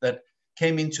stuff that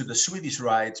came into the Swedish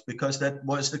rites, because that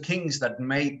was the kings that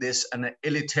made this an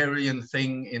elitarian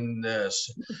thing in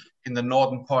the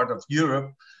northern part of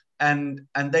Europe, and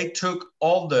they took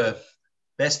all the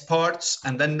best parts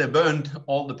and then they burned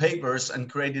all the papers and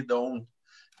created their own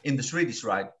in the Swedish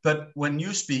rite. But when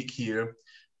you speak here,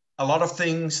 a lot of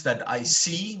things that I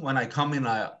see when I come in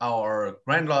our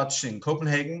Grand Lodge in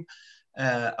Copenhagen,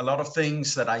 a lot of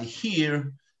things that I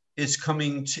hear is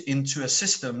coming into a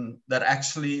system that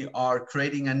actually are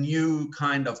creating a new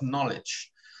kind of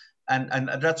knowledge. And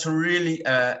that's really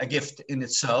a gift in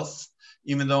itself,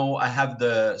 even though I have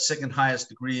the second highest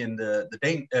degree in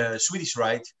the Swedish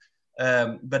Rite.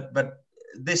 But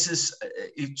this is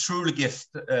a truly gift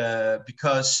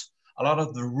because a lot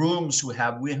of the rooms we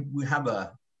have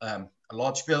a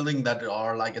lodge building that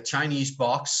are like a Chinese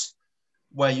box,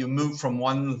 where you move from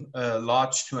one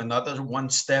lodge to another, one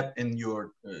step in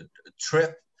your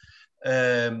trip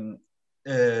through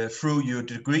your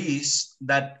degrees,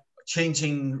 that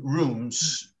changing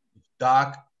rooms,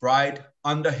 dark, bright,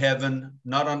 under heaven,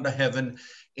 not under heaven,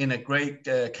 in a great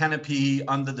canopy,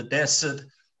 under the desert,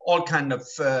 all kind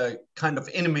of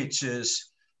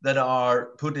images that are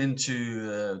put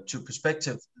into to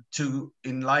perspective to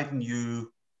enlighten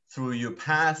you through your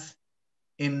path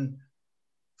in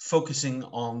focusing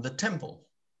on the temple.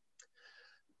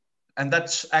 And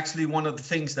that's actually one of the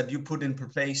things that you put in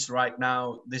place right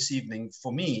now this evening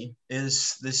for me,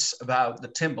 is this about the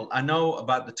temple. I know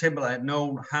about the temple, I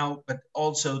know how, but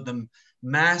also the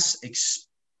mass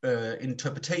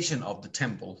interpretation of the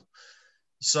temple.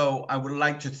 So I would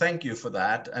like to thank you for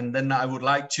that. And then I would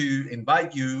like to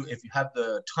invite you, if you have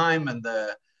the time and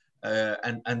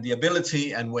the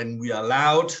ability, and when we are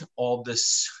allowed all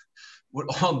this, with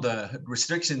all the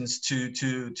restrictions,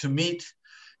 to meet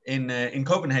in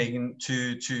Copenhagen,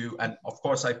 and of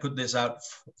course I put this out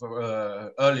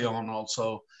early on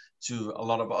also to a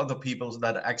lot of other people,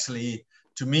 that actually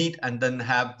to meet and then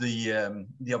have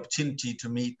the opportunity to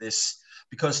meet this,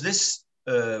 because this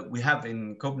we have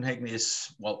in Copenhagen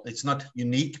is, well, it's not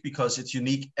unique, because it's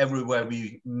unique everywhere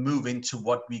we move into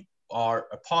what we are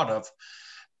a part of,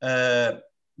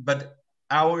 but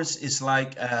ours is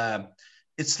like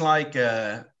it's like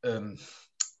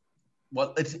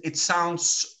well, it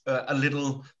sounds a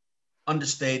little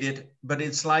understated, but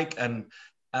it's like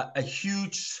a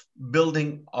huge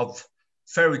building of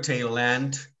fairy tale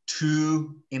land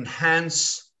to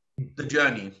enhance the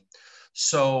journey.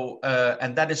 So,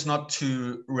 and that is not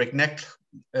to neglect,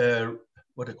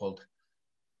 what are called?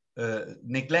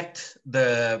 Neglect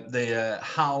the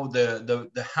how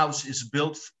the house is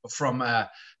built from a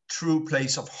true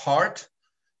place of heart,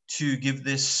 to give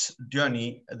this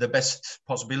journey the best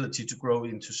possibility to grow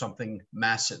into something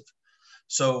massive.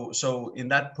 So in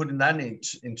that, putting that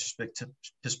into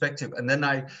perspective, and then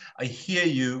I hear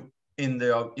you in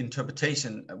the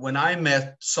interpretation. When I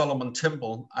met Solomon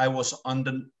Temple, I was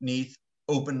underneath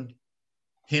open,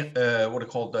 what I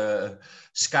call the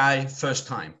sky first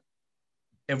time.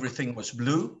 Everything was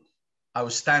blue. I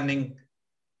was standing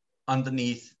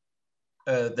underneath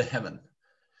the heaven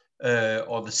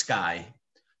or the sky.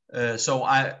 So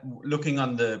looking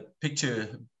on the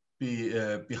picture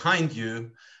behind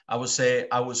you, I would say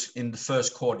I was in the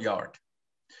first courtyard,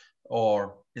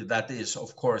 or that is,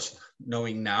 of course,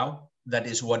 knowing now, that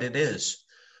is what it is.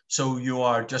 So you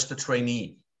are just a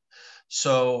trainee.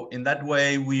 So in that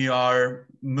way, we are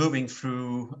moving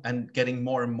through and getting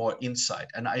more and more insight.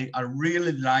 And I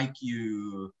really like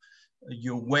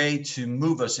your way to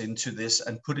move us into this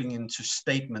and putting into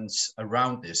statements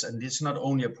around this. And it's not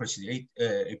only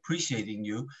appreciating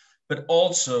you, but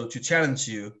also to challenge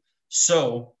you.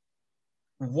 So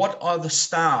what are the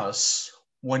stars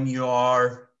when you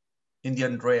are in the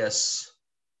Andreas,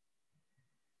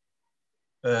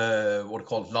 what are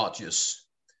called lodges?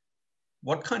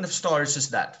 What kind of stars is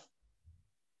that?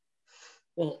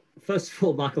 Well, first of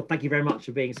all, Michael, thank you very much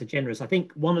for being so generous. I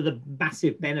think one of the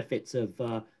massive benefits of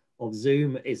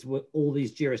Zoom is all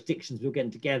these jurisdictions we're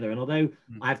getting together. And although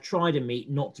I've tried to meet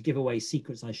not to give away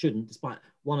secrets I shouldn't, despite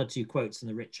one or two quotes in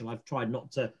the ritual, I've tried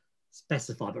not to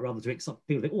specify, but rather to accept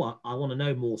people think, oh, I want to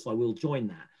know more, so I will join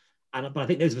that. But I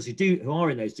think those of us who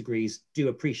are in those degrees do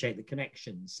appreciate the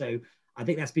connection. So I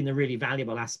think that's been a really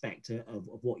valuable aspect of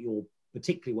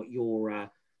particularly what your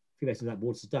Freemasons Without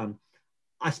Borders has done.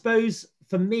 I suppose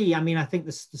for me, I mean, I think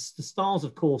the stars,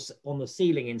 of course, on the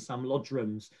ceiling in some lodge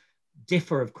rooms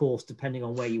differ, of course, depending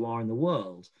on where you are in the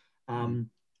world.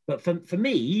 But for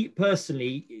me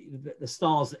personally, the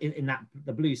stars in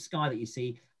the blue sky that you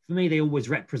see, for me, they always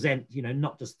represent,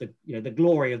 not just the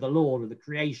glory of the Lord of the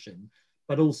creation,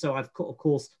 but also of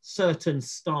course, certain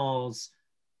stars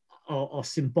are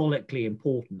symbolically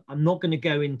important. I'm not going to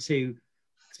go into,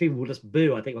 people will just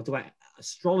boo, I think, I'll talk about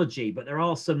astrology, but there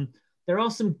are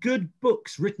some good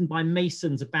books written by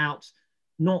Masons about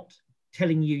not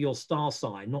telling you your star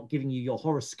sign, not giving you your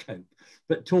horoscope,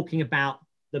 but talking about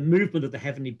the movement of the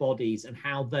heavenly bodies and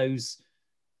how those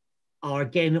are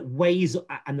again ways,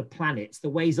 and the planets, the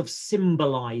ways of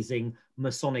symbolizing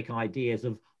Masonic ideas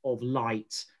of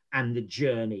light and the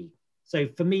journey. So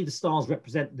for me, the stars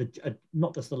represent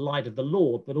not just the light of the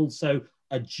Lord, but also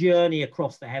a journey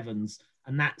across the heavens.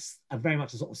 And that's very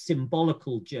much a sort of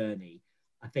symbolical journey,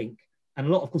 I think. And a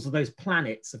lot, of course, of those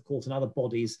planets, of course, and other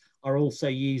bodies are also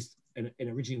used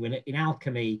originally in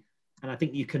alchemy. And I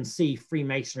think you can see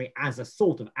Freemasonry as a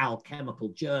sort of alchemical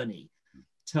journey,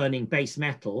 turning base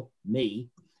metal, me,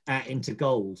 into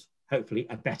gold, hopefully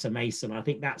a better Mason. I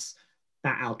think that's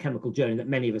that alchemical journey that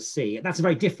many of us see. That's a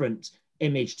very different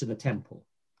image to the temple.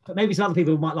 But maybe some other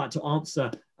people might like to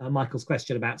answer Michael's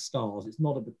question about stars. It's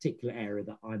not a particular area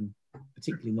that I'm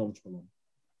particularly knowledgeable on.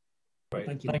 Great.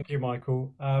 Thank you,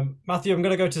 Michael. Matthew, I'm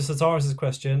going to go to Sataris's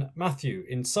question. Matthew,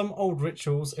 in some old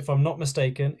rituals, if I'm not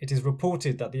mistaken, it is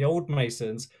reported that the old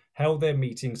Masons held their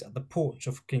meetings at the porch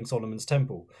of King Solomon's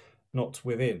temple, not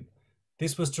within.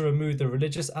 This was to remove the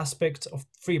religious aspect of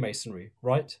Freemasonry,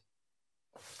 right?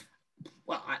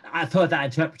 Well, I've heard that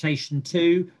interpretation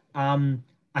too.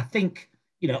 I think,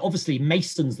 obviously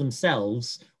Masons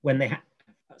themselves, when they had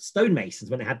stonemasons,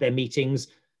 when they had their meetings,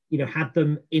 had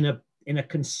them in a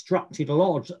constructed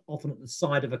lodge, often at the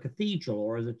side of a cathedral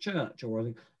or as a church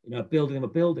or a building of a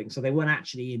building. So they weren't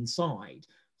actually inside.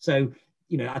 So,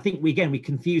 I think we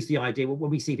confuse the idea when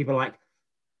we see people like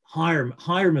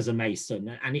Hiram as a Mason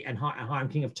and Hiram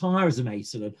King of Tyre as a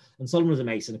Mason and Solomon as a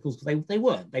Mason, of course, because they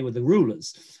weren't. They were the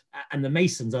rulers, and the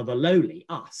Masons are the lowly,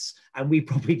 us. And we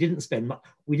probably didn't spend much.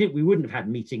 We wouldn't have had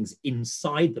meetings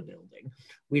inside the building.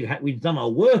 We'd done our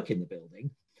work in the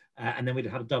building, and then we'd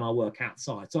have done our work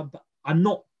outside. So I'm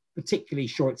not particularly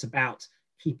sure it's about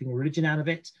keeping religion out of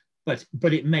it, but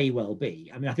it may well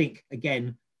be. I mean, I think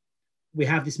again, we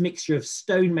have this mixture of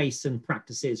stonemason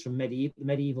practices from the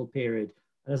medieval period.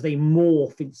 And as they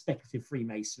morph into speculative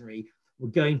Freemasonry, we're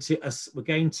going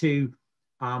to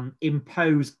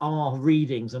impose our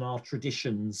readings and our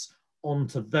traditions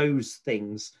onto those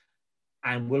things,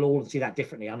 and we'll all see that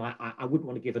differently. And I wouldn't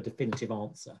want to give a definitive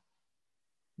answer,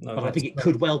 but I think it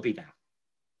could well be that.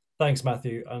 Thanks,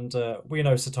 Matthew. And we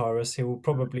know Sataris. He will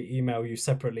probably email you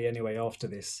separately anyway after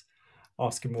this,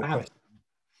 asking more questions.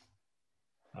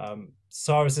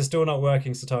 Sataris is still not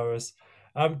working, Sataris.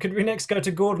 Could we next go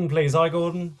to Gordon, please? Hi,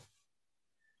 Gordon.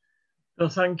 Oh,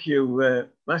 thank you,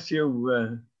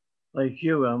 Matthew. Like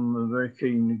you, I'm a very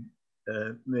keen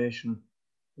Mason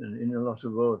in a lot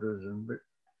of orders, and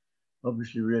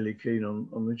obviously really keen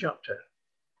on the chapter.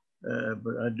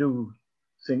 But I do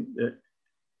think that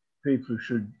people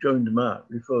should join the mark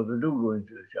before they do go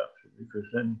into the chapter, because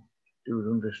then they would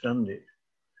understand it.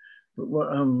 But what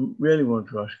I really want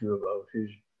to ask you about is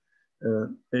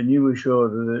a newish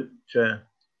order that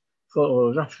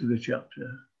follows after the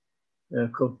chapter,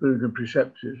 called Pilgrim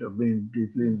Preceptors. I've been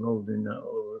deeply involved in that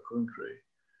all over the country,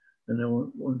 and I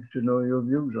want to know your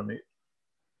views on it.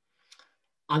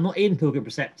 I'm not in Pilgrim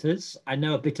Preceptors. I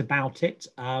know a bit about it,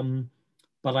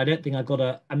 but I don't think I've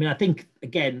got I think,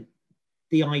 again,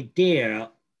 the idea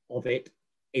of it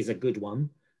is a good one,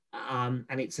 and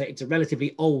it's a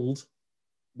relatively old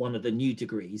one of the new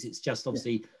degrees. It's just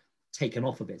obviously taken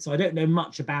off a bit. So I don't know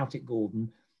much about it,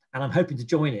 Gordon, and I'm hoping to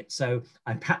join it. So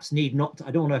I perhaps need not to,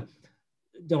 I don't want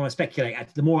to speculate.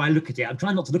 The more I look at it, I'm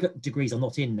trying not to look at degrees I'm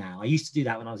not in now. I used to do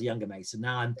that when I was a younger Mason.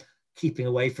 Now I'm keeping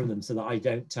away from them so that I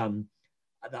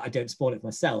don't spoil it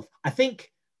myself. I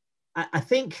think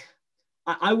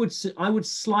I would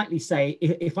slightly say,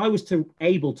 if I was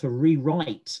able to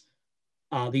rewrite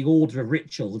the order of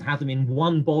rituals and have them in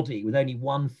one body with only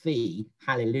one fee,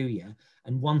 hallelujah,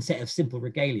 and one set of simple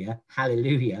regalia,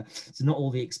 hallelujah, so not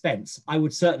all the expense, I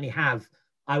would certainly have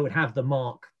the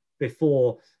mark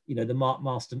before,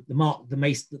 the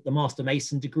Master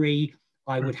Mason degree.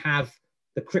 I would have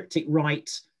the cryptic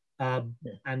rite and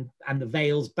the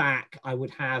veils back. I would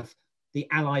have the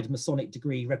Allied Masonic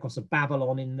degree, Red Cross of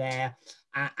Babylon, in there,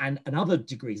 and other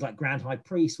degrees like Grand High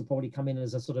Priest will probably come in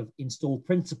as a sort of installed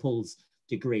principles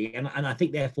degree. And I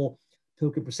think therefore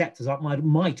Pilgrim Preceptors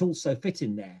might also fit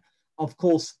in there. Of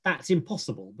course, that's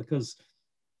impossible because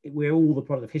we're all the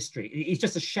product of history. It's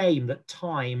just a shame that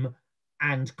time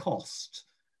and cost,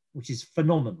 which is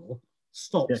phenomenal,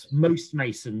 stops most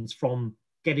Masons from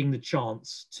getting the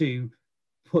chance to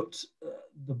put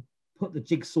the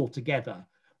jigsaw together.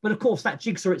 But of course, that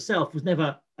jigsaw itself was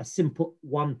never a simple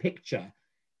one picture.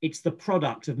 It's the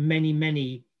product of many,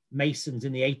 many Masons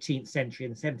in the 18th century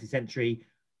and the 17th century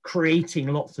creating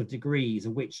lots of degrees,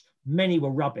 of which many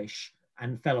were rubbish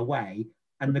and fell away,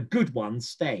 and the good ones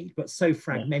stayed, but so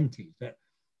fragmented that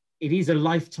it is a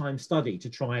lifetime study to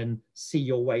try and see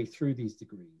your way through these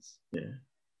degrees. Yeah.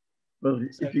 Well,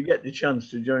 So, if you get the chance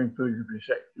to join Purgatory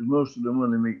Perspective, most of them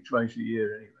only meet twice a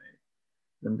year anyway.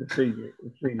 And the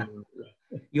feeling.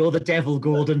 you're the devil,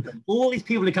 Gordon. All these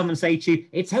people who come and say to you,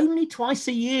 it's only twice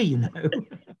a year, you know.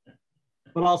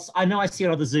 But I know I see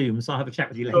you on the Zoom, so I'll have a chat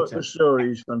with you later. The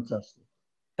story is fantastic.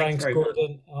 Thanks, very much.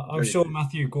 Gordon. I'm sure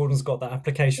Matthew Gordon's got that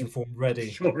application form ready.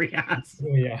 Sure he has.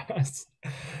 Oh, yes.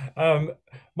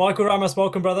 Michael Ramos,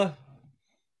 welcome, brother.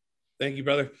 Thank you,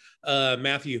 brother.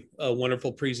 Matthew, a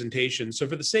wonderful presentation. So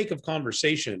for the sake of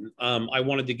conversation, I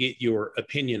wanted to get your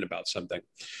opinion about something.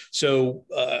 So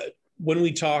when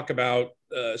we talk about,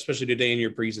 especially today in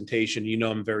your presentation, you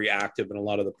know I'm very active in a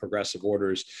lot of the progressive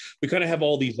orders. We kind of have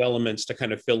all these elements to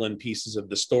kind of fill in pieces of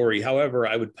the story. However,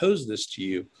 I would pose this to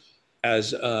you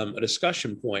as a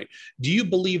discussion point. Do you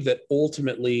believe that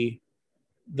ultimately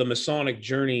the Masonic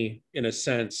journey, in a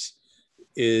sense,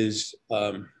 is,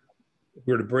 if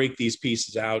we were to break these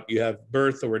pieces out, you have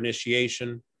birth or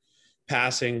initiation,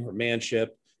 passing or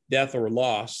manship, death or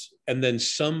loss, and then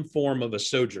some form of a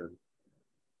sojourn,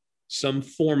 some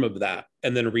form of that,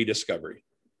 and then a rediscovery.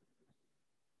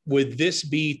 Would this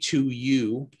be to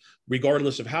you,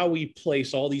 regardless of how we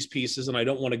place all these pieces, and I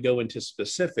don't want to go into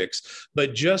specifics,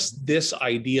 but just this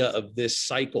idea of this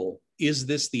cycle, is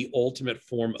this the ultimate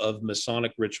form of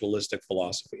Masonic ritualistic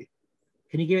philosophy?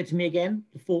 Can you give it to me again,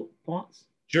 the 4 parts?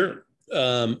 Sure.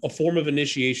 A form of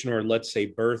initiation, or let's say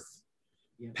birth,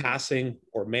 passing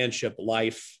or manship,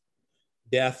 life,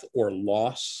 death or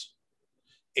loss,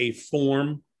 a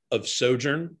form of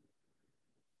sojourn,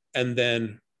 and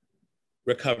then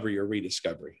recovery or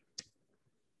rediscovery.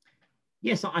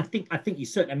 Yes, I think you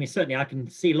certainly. I mean, certainly, I can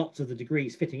see lots of the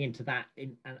degrees fitting into that.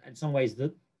 In some ways,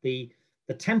 the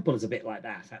temple is a bit like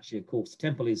that. Actually, of course, the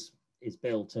temple is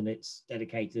built and it's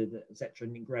dedicated, etc.,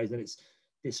 and it grows and it's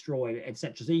destroyed,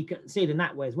 etc. So you can see it in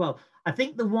that way as well. I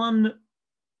think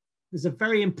there's a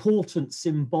very important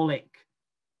symbolic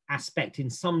aspect in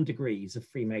some degrees of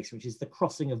Freemasonry, which is the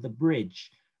crossing of the bridge,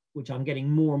 which I'm getting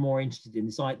more and more interested in.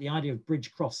 It's like the idea of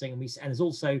bridge crossing, and there's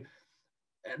also,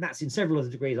 and that's in several of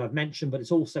the degrees I've mentioned, but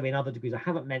it's also in other degrees I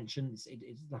haven't mentioned.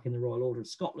 It's like in the Royal Order of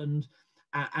Scotland.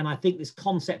 And I think this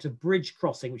concept of bridge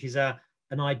crossing, which is an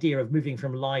idea of moving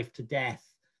from life to death,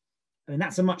 I mean,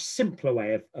 that's a much simpler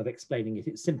way of explaining it.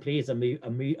 It simply is a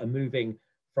moving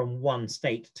from one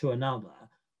state to another.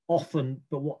 Often,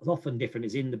 but what's often different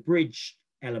is in the bridge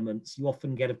elements, you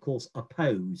often get, of course,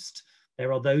 opposed.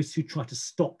 There are those who try to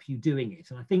stop you doing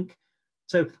it. And I think,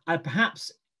 so I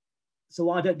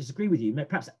don't disagree with you,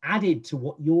 perhaps added to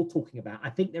what you're talking about,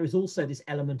 I think there is also this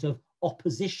element of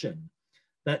opposition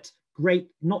that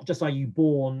not just are you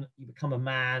born, you become a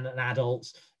man, an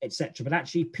adult, etc., but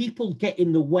actually people get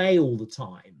in the way all the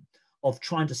time of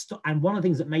trying to stop. And one of the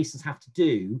things that Masons have to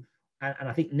do, and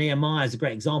I think Nehemiah is a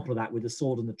great example of that with the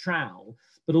sword and the trowel,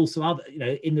 but also other,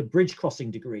 in the bridge crossing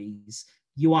degrees,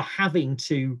 you are having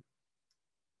to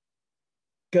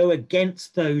go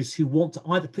against those who want to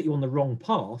either put you on the wrong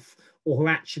path or who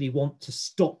actually want to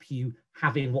stop you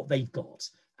having what they've got.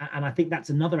 And I think that's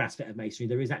another aspect of Masonry.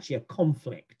 There is actually a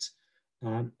conflict.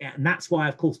 And that's why,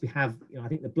 of course, we have, I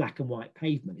think the black and white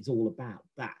pavement is all about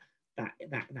that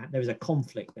there is a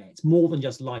conflict there. It's more than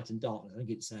just light and darkness. I think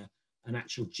it's an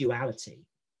actual duality.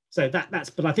 So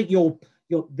but I think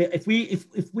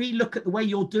if we look at the way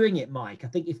you're doing it, Mike, I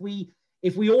think if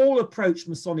we all approach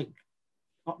Masonic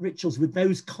rituals with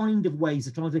those kind of ways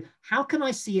of trying to, how can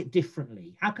I see it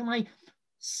differently? How can I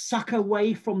suck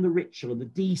away from the ritual and the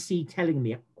DC telling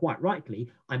me, quite rightly,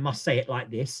 I must say it like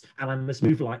this and I must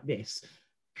move like this?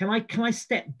 Can I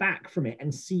step back from it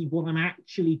and see what I'm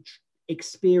actually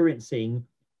experiencing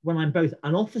when I'm both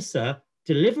an officer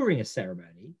delivering a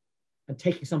ceremony and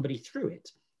taking somebody through it,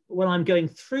 but when I'm going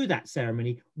through that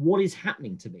ceremony, what is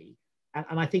happening to me?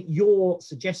 And I think your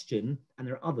suggestion, and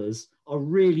there are others, are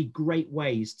really great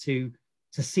ways to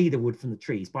see the wood from the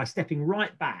trees by stepping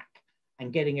right back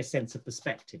and getting a sense of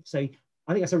perspective. So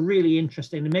I think that's a really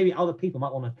interesting, and maybe other people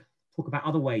might want to talk about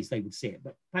other ways they would see it.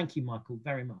 But thank you, Michael,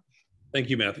 very much. Thank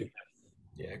you, Matthew.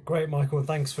 Yeah, great, Michael.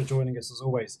 Thanks for joining us as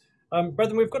always.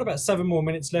 Brethren, we've got about 7 more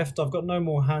minutes left. I've got no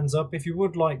more hands up. If you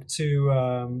would like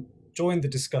to join the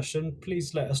discussion,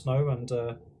 please let us know and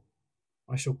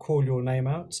I shall call your name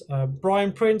out.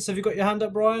 Brian Prince, have you got your hand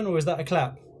up, Brian, or is that a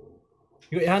clap?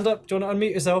 You got your hand up? Do you want to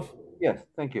unmute yourself? Yes,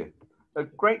 thank you. A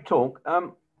great talk.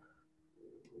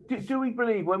 Do we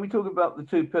believe, when we talk about the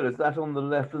 2 pillars, that on the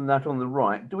left and that on the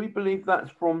right, do we believe that's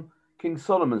from King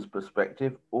Solomon's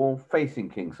perspective or facing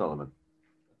King Solomon?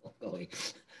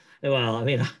 Well, I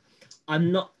mean,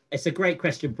 I'm not, it's a great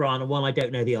question, Brian, and one I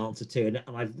don't know the answer to. And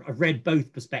I've read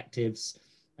both perspectives.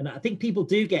 And I think people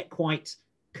do get quite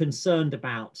concerned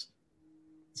about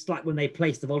it's like when they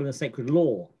place the volume of sacred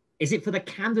law. Is it for the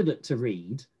candidate to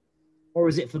read, or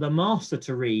is it for the master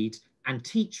to read and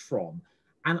teach from?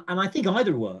 And I think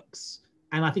either works.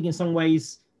 And I think in some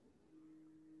ways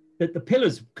that the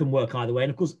pillars can work either way.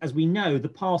 And of course, as we know, the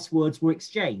passwords were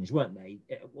exchanged, weren't they,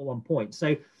 at one point?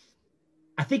 So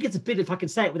I think it's a bit, if I can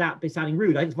say it without sounding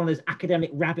rude, I think it's one of those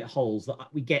academic rabbit holes that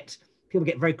people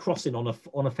get very cross in on a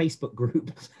Facebook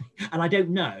group. And I don't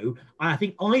know. I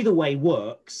think either way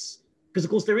works, because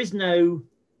of course there is no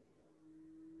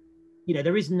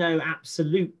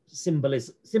absolute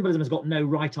symbolism. Symbolism has got no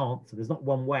right answer. There's not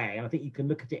one way. And I think you can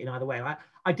look at it in either way.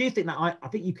 I do think that I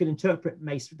think you can interpret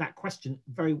that question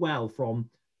very well from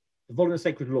the volume of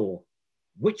sacred law.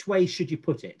 Which way should you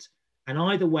put it? And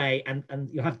either way, and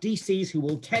you'll have DCs who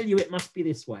will tell you it must be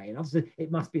this way, and others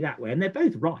it must be that way. And they're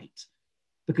both right,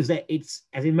 because it's,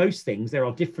 as in most things, there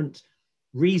are different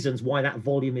reasons why that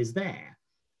volume is there.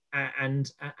 And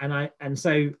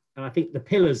so I think the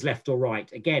pillars, left or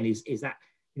right, again, is that,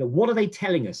 what are they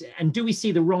telling us? And do we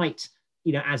see the right,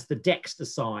 as the dexter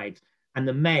side and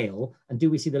the male, and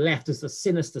do we see the left as the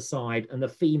sinister side and the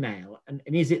female? And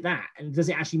is it that? And does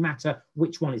it actually matter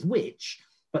which one is which?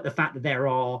 But the fact that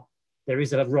there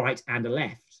is a right and a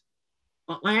left.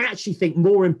 I actually think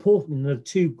more important than the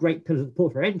two great pillars of the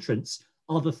portrait entrance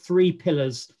are the three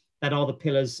pillars that are the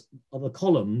pillars of the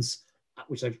columns,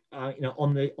 which are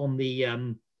on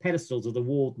the pedestals of the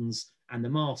wardens and the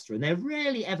master, and they're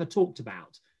rarely ever talked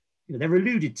about. They're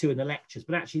alluded to in the lectures,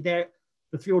 but actually they're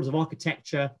the three orders of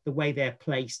architecture, the way they're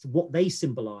placed, what they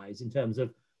symbolize in terms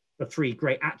of the three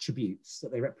great attributes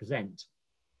that they represent,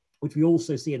 which we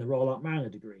also see in the Royal Art Mariner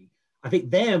degree. I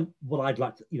think they're what I'd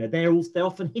like to, they're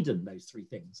often hidden, those three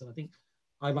things. And I think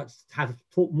I'd like to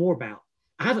talk more about.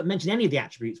 I haven't mentioned any of the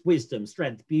attributes: wisdom,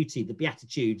 strength, beauty, the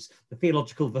beatitudes, the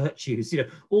theological virtues,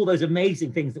 all those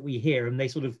amazing things that we hear, and they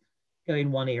sort of go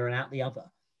in one ear and out the other.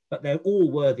 But they're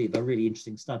all worthy of a really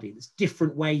interesting study. There's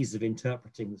different ways of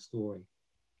interpreting the story.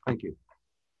 Thank you.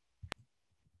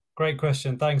 Great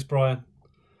question. Thanks, Brian.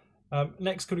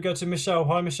 Next, could we go to Michelle?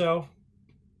 Hi, Michelle.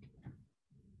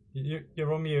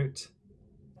 You're on mute.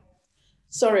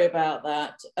 Sorry about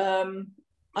that.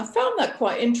 I found that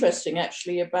quite interesting,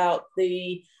 actually, about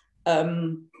the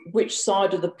which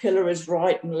side of the pillar is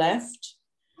right and left.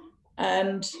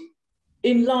 And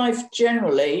in life,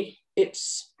 generally, it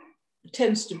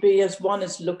tends to be as one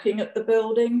is looking at the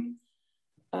building.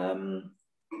 And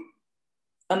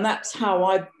that's how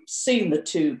I've seen the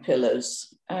two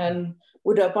pillars. And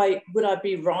would I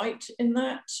be right in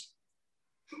that?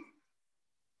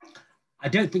 I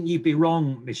don't think you'd be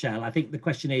wrong, Michelle. I think the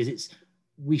question is,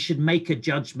 we should make a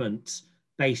judgment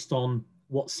based on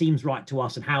what seems right to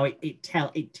us and how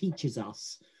it teaches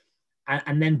us,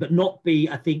 and then, but not be,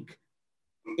 I think,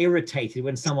 irritated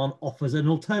when someone offers an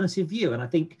alternative view. And I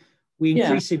think we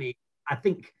increasingly, I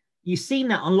think you've seen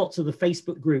that on lots of the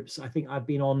Facebook groups I think I've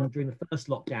been on during the first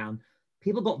lockdown.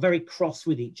 People got very cross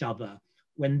with each other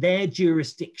when their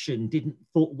jurisdiction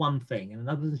thought one thing and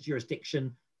another's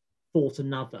jurisdiction thought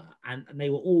another, and they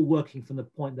were all working from the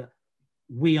point that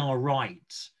we are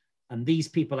right and these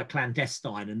people are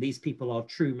clandestine and these people are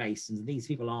true Masons and these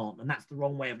people aren't, and that's the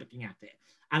wrong way of looking at it.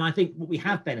 And I think what we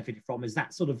have benefited from is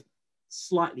that sort of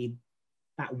slightly,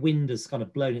 that wind has kind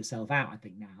of blown itself out, I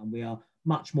think, now, and we are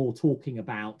much more talking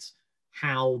about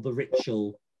how the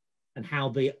ritual and how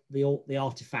the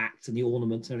artifacts and the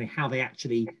ornaments and everything,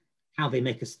 how they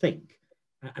make us think.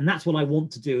 And that's what I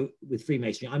want to do with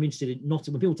Freemasonry. I'm interested in, not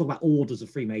when people talk about orders of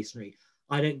Freemasonry,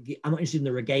 I'm not interested in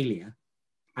the regalia.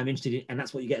 I'm interested in, and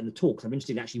that's what you get in the talks. I'm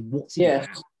interested in actually what's it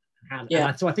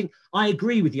about. So I think I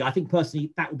agree with you. I think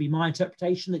personally that would be my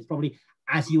interpretation. It's probably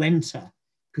as you enter,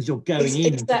 because you're going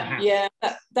into the house. Yeah,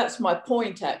 that's my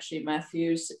point actually,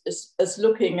 Matthew, as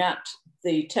looking at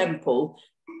the temple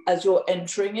as you're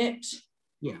entering it.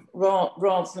 Yeah.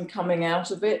 Rather than coming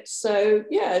out of it. So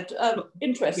yeah,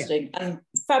 interesting and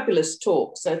fabulous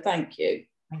talk. So thank you.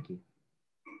 Thank you.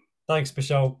 Thanks,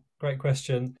 Michelle. Great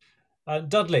question.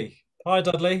 Dudley. Hi,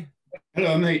 Dudley.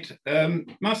 Hello, mate.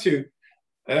 Matthew,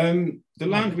 the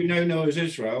land we now know as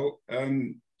Israel,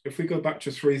 if we go back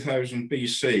to 3000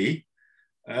 BC,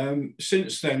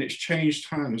 since then it's changed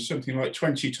hands something like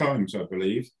 20 times, I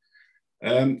believe.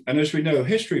 And as we know,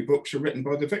 history books are written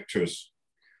by the victors.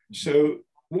 So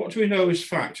what do we know is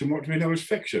fact and what do we know is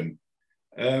fiction?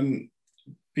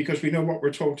 Because we know what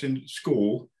we're taught in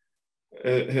school,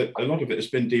 a lot of it has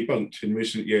been debunked in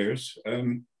recent years.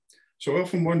 So I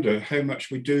often wonder how much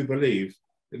we do believe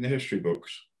in the history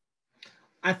books.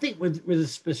 I think with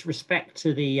respect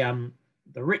to the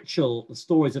ritual, the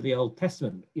stories of the Old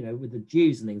Testament, with the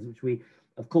Jews and things, which we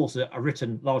of course, are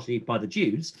written largely by the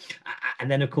Jews, and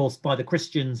then, of course, by the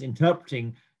Christians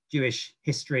interpreting Jewish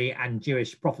history and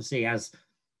Jewish prophecy as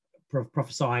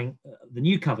prophesying the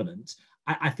new covenant.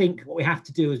 I think what we have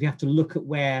to do is we have to look at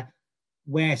where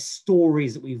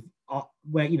stories that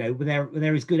where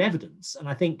there is good evidence. And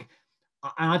I think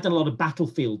I've done a lot of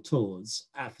battlefield tours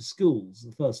for schools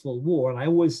in the First World War, and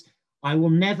I will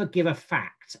never give a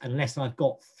fact unless I've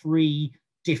got 3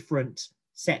 different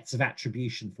sets of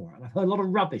attribution for it. And I've heard a lot of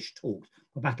rubbish talked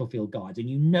by battlefield guides, and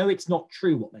you know it's not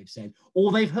true what they've said,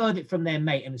 or they've heard it from their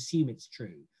mate and assume it's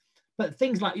true. But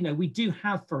things like, we do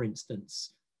have, for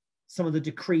instance, some of the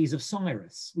decrees of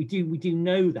Cyrus. We do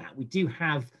know that. We do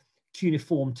have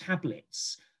cuneiform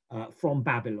tablets from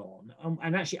Babylon.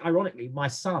 And actually, ironically, my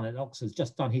son at Oxford has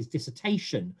just done his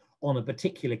dissertation on a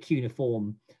particular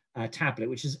cuneiform tablet,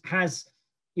 which has,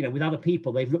 with other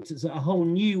people, they've looked at a whole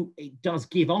new, it does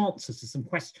give answers to some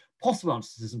possible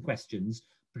answers to some questions,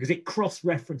 because it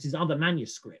cross-references other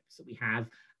manuscripts that we have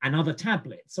and other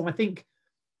tablets. So I think,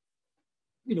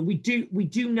 we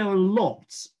do know a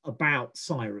lot about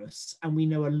Cyrus, and we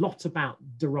know a lot about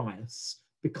Darius,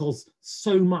 because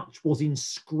so much was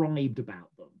inscribed about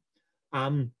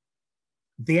them.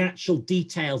 The actual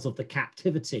details of the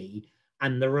captivity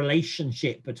and the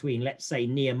relationship between, let's say,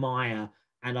 Nehemiah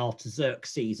and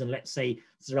Artaxerxes, and let's say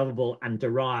Zerubbabel and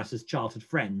Darius as chartered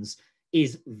friends,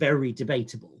 is very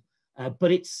debatable.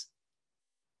 But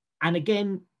and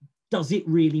again, does it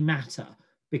really matter?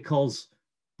 Because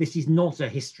this is not a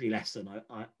history lesson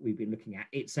we've been looking at.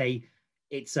 It's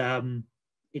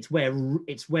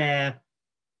where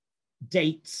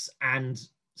dates and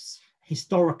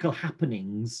historical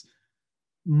happenings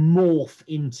morph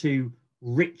into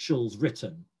rituals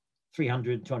written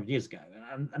 300, 200 years ago.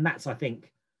 And that's, I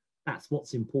think, that's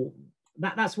what's important.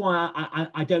 That's why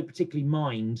I don't particularly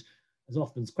mind as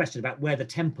often this question about where the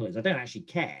temple is. I don't actually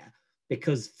care,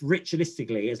 because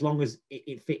ritualistically, as long as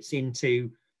it fits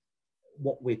into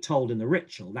what we're told in the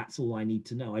ritual, that's all I need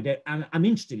to know. I'm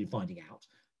interested in finding out,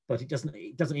 but it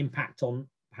doesn't impact on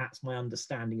perhaps my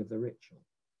understanding of the ritual.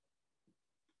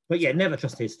 But yeah, never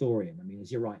trust a historian. I mean,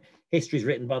 as you're right, history is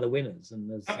written by the winners.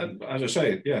 And as I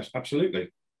say, yes,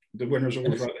 absolutely. The winners are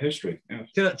all about history. Yes.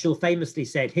 Churchill famously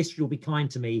said, "History will be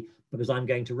kind to me because I'm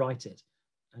going to write it,"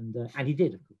 and he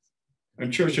did, of course.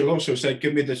 And Churchill also said,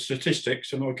 "Give me the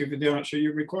statistics, and I'll give you the answer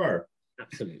you require."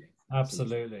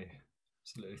 Absolutely.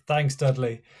 Thanks,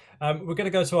 Dudley. We're going to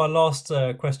go to our last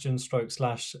question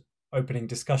 / opening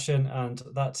discussion, and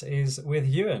that is with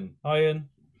Ewan. Hi, Ewan.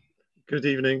 Good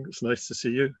evening. It's nice to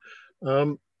see you.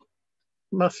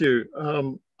 Matthew,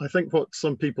 I think what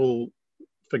some people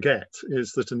forget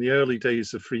is that in the early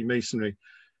days of Freemasonry,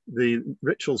 the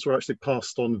rituals were actually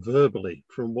passed on verbally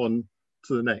from one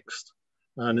to the next.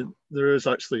 And there is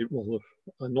actually, well,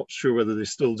 I'm not sure whether they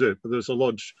still do it, but there's a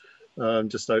lodge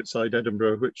just outside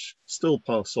Edinburgh which still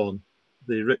pass on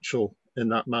the ritual in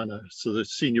that manner. So the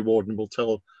senior warden will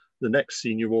tell the next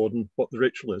senior warden what the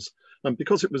ritual is. And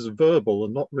because it was verbal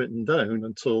and not written down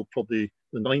until probably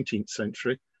the 19th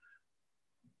century,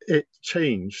 it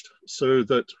changed so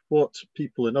that what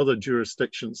people in other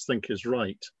jurisdictions think is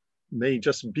right may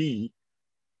just be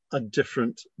a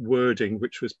different wording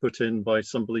which was put in by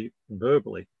somebody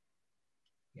verbally.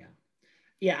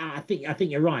 Yeah, I think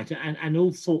you're right, and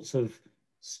all sorts of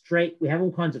we have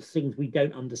all kinds of things we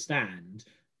don't understand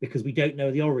because we don't know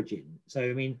the origin. So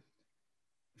I mean,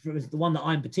 the one that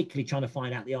I'm particularly trying to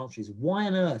find out the answer is, why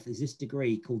on earth is this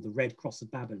degree called the Red Cross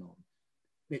of Babylon?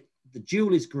 The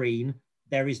jewel is green.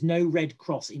 There is no red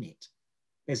cross in it.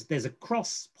 There's a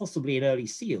cross possibly in early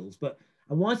seals,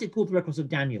 and why is it called the Red Cross of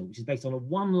Daniel, which is based on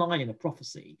one line in a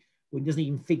prophecy when it doesn't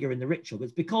even figure in the ritual?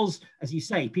 It's because, as you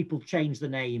say, people change the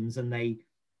names and they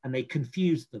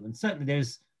confuse them. And certainly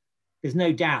there's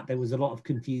no doubt there was a lot of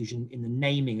confusion in the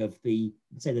naming of the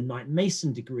Knight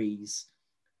Mason degrees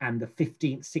and the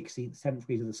 15th, 16th, 7th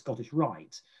degrees of the Scottish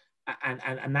Rite.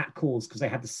 And that caused, because they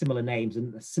had the similar names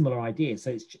and the similar ideas,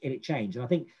 so it changed. And I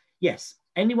think, yes,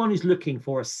 anyone who's looking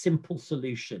for a simple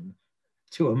solution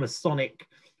to a Masonic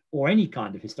or any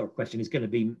kind of historic question is going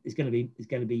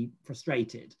to be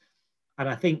frustrated. And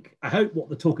I hope what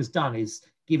the talk has done is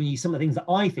giving you some of the things that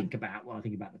I think about when I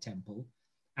think about the temple.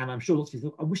 And I'm sure lots of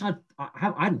people, I wish I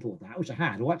hadn't thought that. I wish I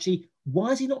had. Or actually, why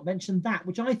has he not mentioned that,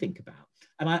 which I think about?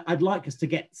 And I'd like us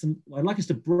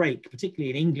to break,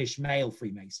 particularly in English male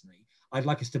Freemasonry, I'd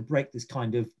like us to break this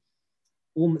kind of,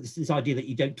 this idea that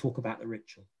you don't talk about the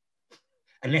ritual.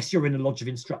 Unless you're in a lodge of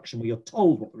instruction where you're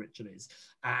told what the ritual is,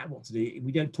 what to do.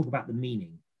 We don't talk about the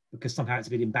meaning. because somehow it's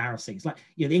a bit embarrassing. It's like,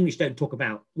 you know, the English don't talk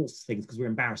about lots of things because we're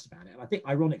embarrassed about it. And I think,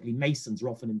 ironically, Masons are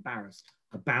often embarrassed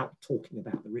about talking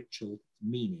about the ritual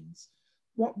meanings.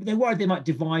 What they're worried they might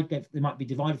divide, they might be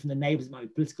divided from their neighbors, it might be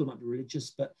political, it might be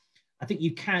religious, but I think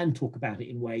you can talk about it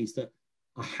in ways that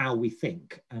are how we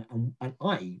think. And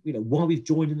you know, why we've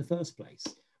joined in the first place.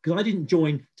 Because I didn't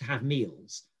join to have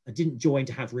meals. I didn't join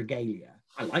to have regalia.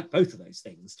 I like both of those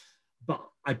things. But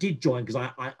I did join because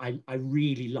I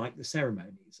really like the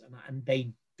ceremonies, and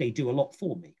they do a lot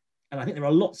for me. And I think there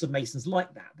are lots of Masons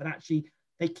like that, but actually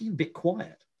they keep a bit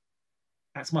quiet.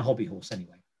 That's my hobby horse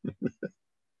anyway.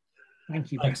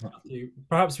 Thank you very Thanks, much. Matthew.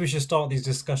 Perhaps we should start these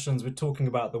discussions with talking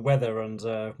about the weather, and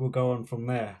we'll go on from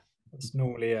there. That's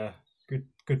normally a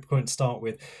good point to start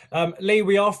with. Lee,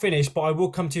 we are finished, but I will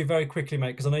come to you very quickly,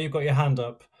 mate, because I know you've got your hand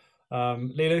up.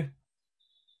 Lilu?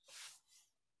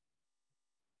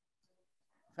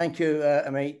 Thank you,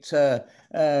 Amit.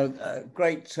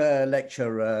 Great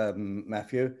lecture,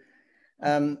 Matthew.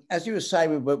 As you were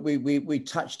saying, we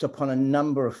touched upon a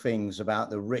number of things about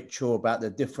the ritual, about the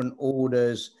different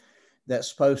orders that's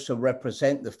supposed to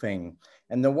represent the thing.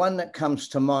 And the one that comes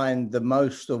to mind the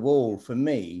most of all for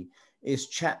me is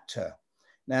chapter.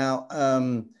 Now,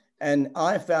 and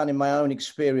I found in my own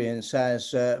experience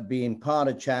as being part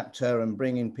of chapter and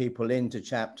bringing people into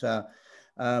chapter,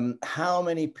 how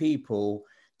many people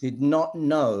did not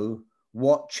know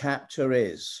what chapter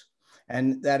is,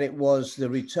 and that it was the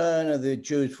return of the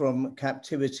Jews from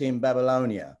captivity in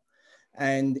Babylonia.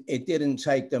 And it didn't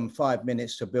take them 5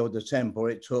 minutes to build the temple.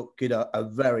 It took a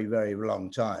very, very long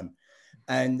time.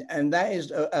 And that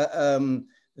is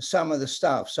some of the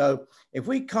stuff. So if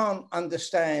we can't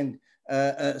understand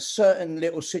certain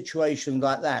little situations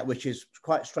like that, which is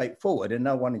quite straightforward and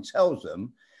no one tells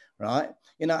them, right?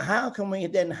 You know, how can we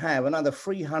then have another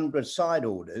 300 side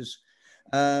orders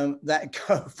that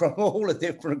go from all the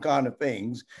different kind of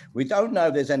things? We don't know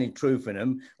if there's any truth in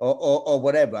them or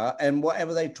whatever, and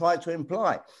whatever they try to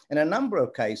imply. In a number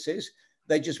of cases,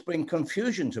 they just bring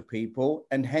confusion to people,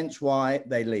 and hence why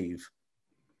they leave.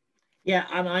 Yeah,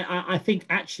 and I think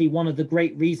actually one of the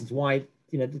great reasons why,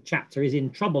 you know, the chapter is in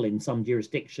trouble in some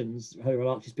jurisdictions, Holy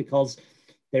Arch, is because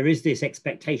there is this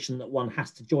expectation that one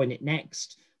has to join it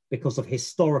next because of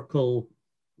historical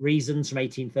reasons from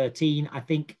 1813. I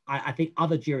think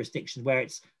other jurisdictions where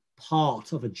it's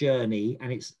part of a journey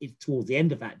and it's towards the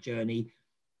end of that journey,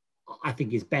 I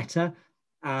think is better.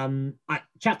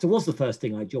 Chapter was the first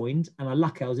thing I joined, and I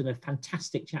was in a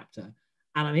fantastic chapter,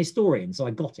 and I'm a historian, so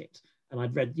I got it, and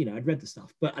I'd read the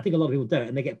stuff. But I think a lot of people don't,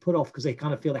 and they get put off because they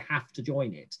kind of feel they have to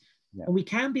join it. Yeah. And we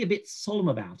can be a bit solemn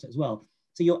about it as well.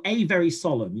 So you're very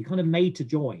solemn, you're kind of made to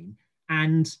join,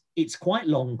 and it's quite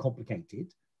long and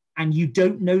complicated, and you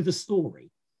don't know the story,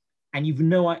 and you've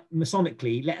no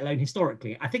Masonically, let alone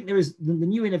historically. I think there is the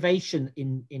new innovation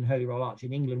in Holy Royal Arch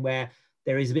in England, where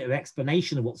there is a bit of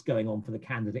explanation of what's going on for the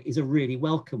candidate, is a really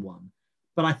welcome one.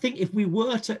 But I think if we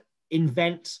were to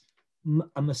invent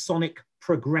a Masonic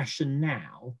progression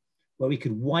now, where we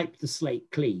could wipe the slate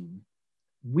clean,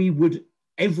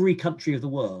 every country of the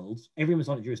world, every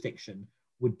Masonic jurisdiction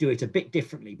would do it a bit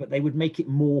differently, but they would make it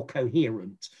more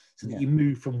coherent so that you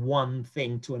move from one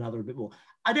thing to another a bit more.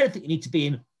 I don't think you need to be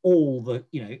in all the,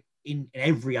 in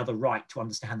every other rite to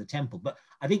understand the temple, but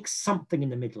I think something in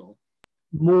the middle,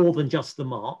 more than just the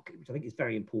mark, which I think is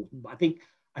very important. But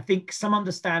I think some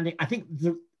understanding,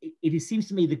 it seems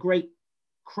to me the great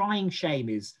crying shame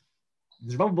is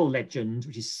the Zerubbabel legend,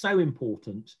 which is so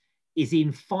important, is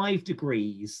in 5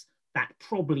 degrees that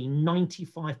probably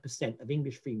 95% of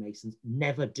English Freemasons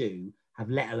never do have,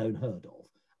 let alone heard of.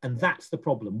 And that's the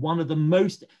problem. One of the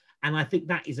most, and I think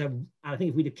that is I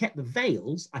think if we'd have kept the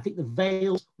veils, I think the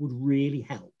veils would really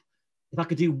help. If I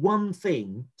could do one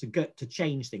thing to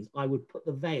change things, I would put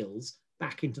the veils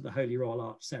back into the Holy Royal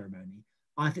Arch ceremony.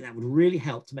 I think that would really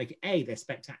help to make it, A, they're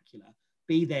spectacular,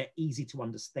 B, they're easy to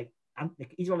understand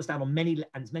on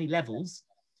many levels.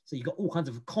 So you've got all kinds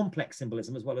of complex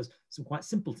symbolism as well as some quite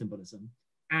simple symbolism.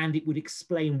 And it would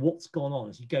explain what's gone on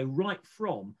as you go right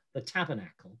from the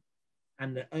tabernacle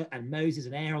and Moses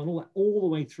and Aaron and all that, all the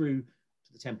way through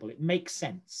to the temple. It makes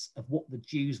sense of what the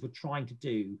Jews were trying to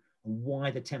do and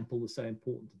why the temple was so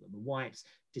important to them and why its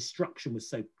destruction was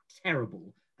so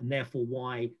terrible, and therefore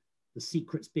why the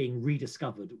secrets being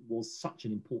rediscovered was such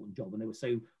an important job. And they were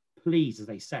so pleased, as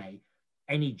they say,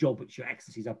 any job which your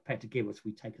excellencies are prepared to give us,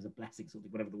 we take as a blessing, sort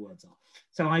of, whatever the words are.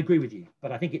 So I agree with you,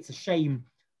 but I think it's a shame.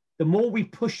 The more we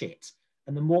push it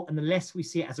and the less we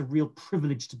see it as a real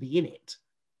privilege to be in it,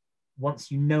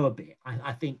 once you know a bit,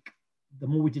 I think the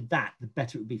more we did that, the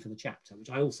better it would be for the chapter, which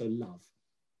I also love.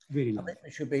 really I lovely. think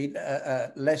there should be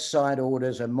less side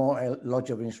orders and more lodge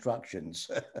of instructions,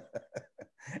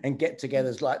 and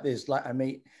get-togethers like this, like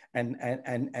Amit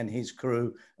and his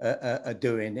crew are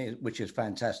doing, which is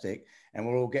fantastic. And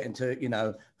we're all getting to, you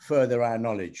know, further our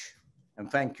knowledge.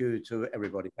 And thank you to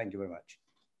everybody. Thank you very much.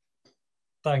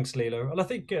 Thanks, Lilo. And I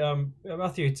think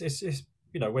Matthew, it's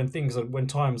you know, when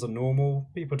times are normal,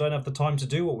 people don't have the time to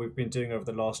do what we've been doing over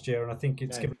the last year, and I think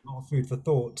it's given a lot of food for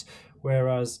thought.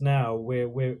 Whereas now we're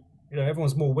you know,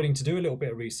 everyone's more willing to do a little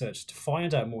bit of research, to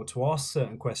find out more, to ask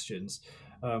certain questions,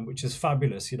 which is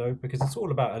fabulous, you know, because it's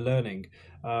all about a learning,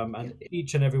 and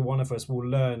each and every one of us will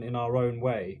learn in our own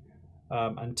way,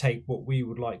 and take what we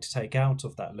would like to take out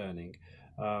of that learning.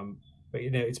 But, you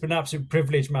know, it's been an absolute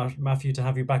privilege, Matthew, to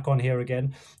have you back on here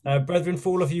again. Brethren, for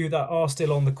all of you that are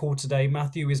still on the call today,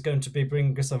 Matthew is going to be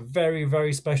bringing us a very,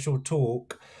 very special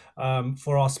talk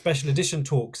for our special edition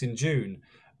talks in June.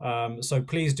 So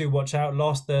please do watch out.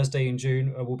 Last Thursday in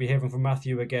June, we'll be hearing from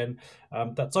Matthew again.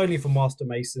 That's only for Master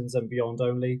Masons and beyond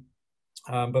only.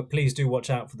 But please do watch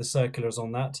out for the circulars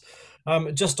on that.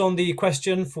 Just on the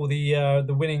question for the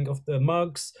winning of the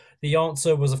mugs, the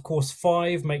answer was, of course,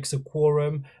 5 makes a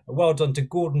quorum. Well done to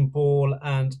Gordon Ball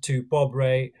and to Bob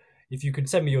Ray. If you can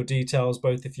send me your details,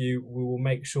 both of you, we will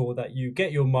make sure that you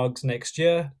get your mugs next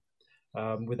year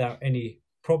without any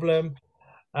problem.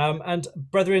 And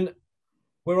brethren,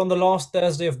 we're on the last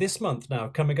Thursday of this month now,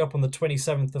 coming up on the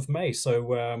 27th of May.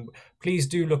 So please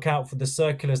do look out for the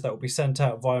circulars that will be sent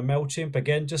out via MailChimp.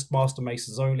 Again, just Master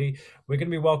Masons only. We're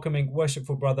going to be welcoming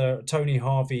Worshipful Brother Tony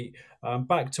Harvey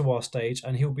back to our stage,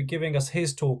 and he'll be giving us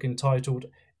his talk entitled,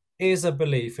 "Is a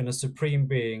Belief in a Supreme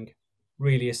Being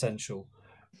Really Essential?"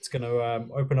 It's going to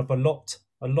open up a lot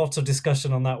of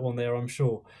discussion on that one there, I'm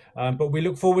sure. But we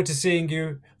look forward to seeing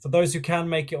you. For those who can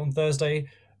make it on Thursday,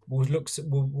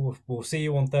 we'll see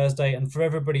you on Thursday. And for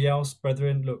everybody else,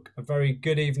 brethren, look, a very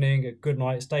good evening, a good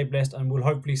night, stay blessed, and we'll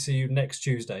hopefully see you next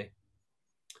Tuesday.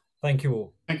 Thank you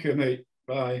all. Thank you, mate.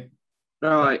 Bye.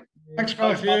 Bye. Thanks,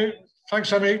 Matthew.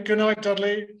 Thanks, Amit. Good night,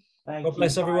 Dudley. God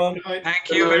bless everyone. Thank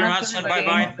you very much, and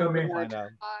bye-bye.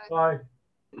 Bye.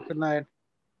 Good night.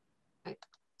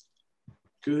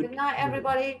 Good night,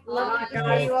 everybody. Lovely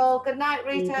to see you all. Good night,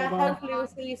 Rita. Hopefully we'll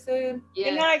see you soon.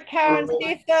 Good night, Karen. See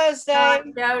you Thursday.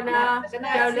 Jonah. Good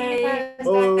night, Jolie.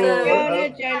 Jonah,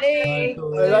 Jolie.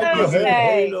 I like your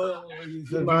halo.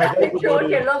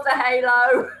 Georgia loves a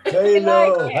halo. Good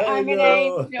night, I'm an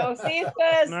angel. See you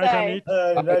Thursday.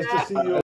 Nice to see you.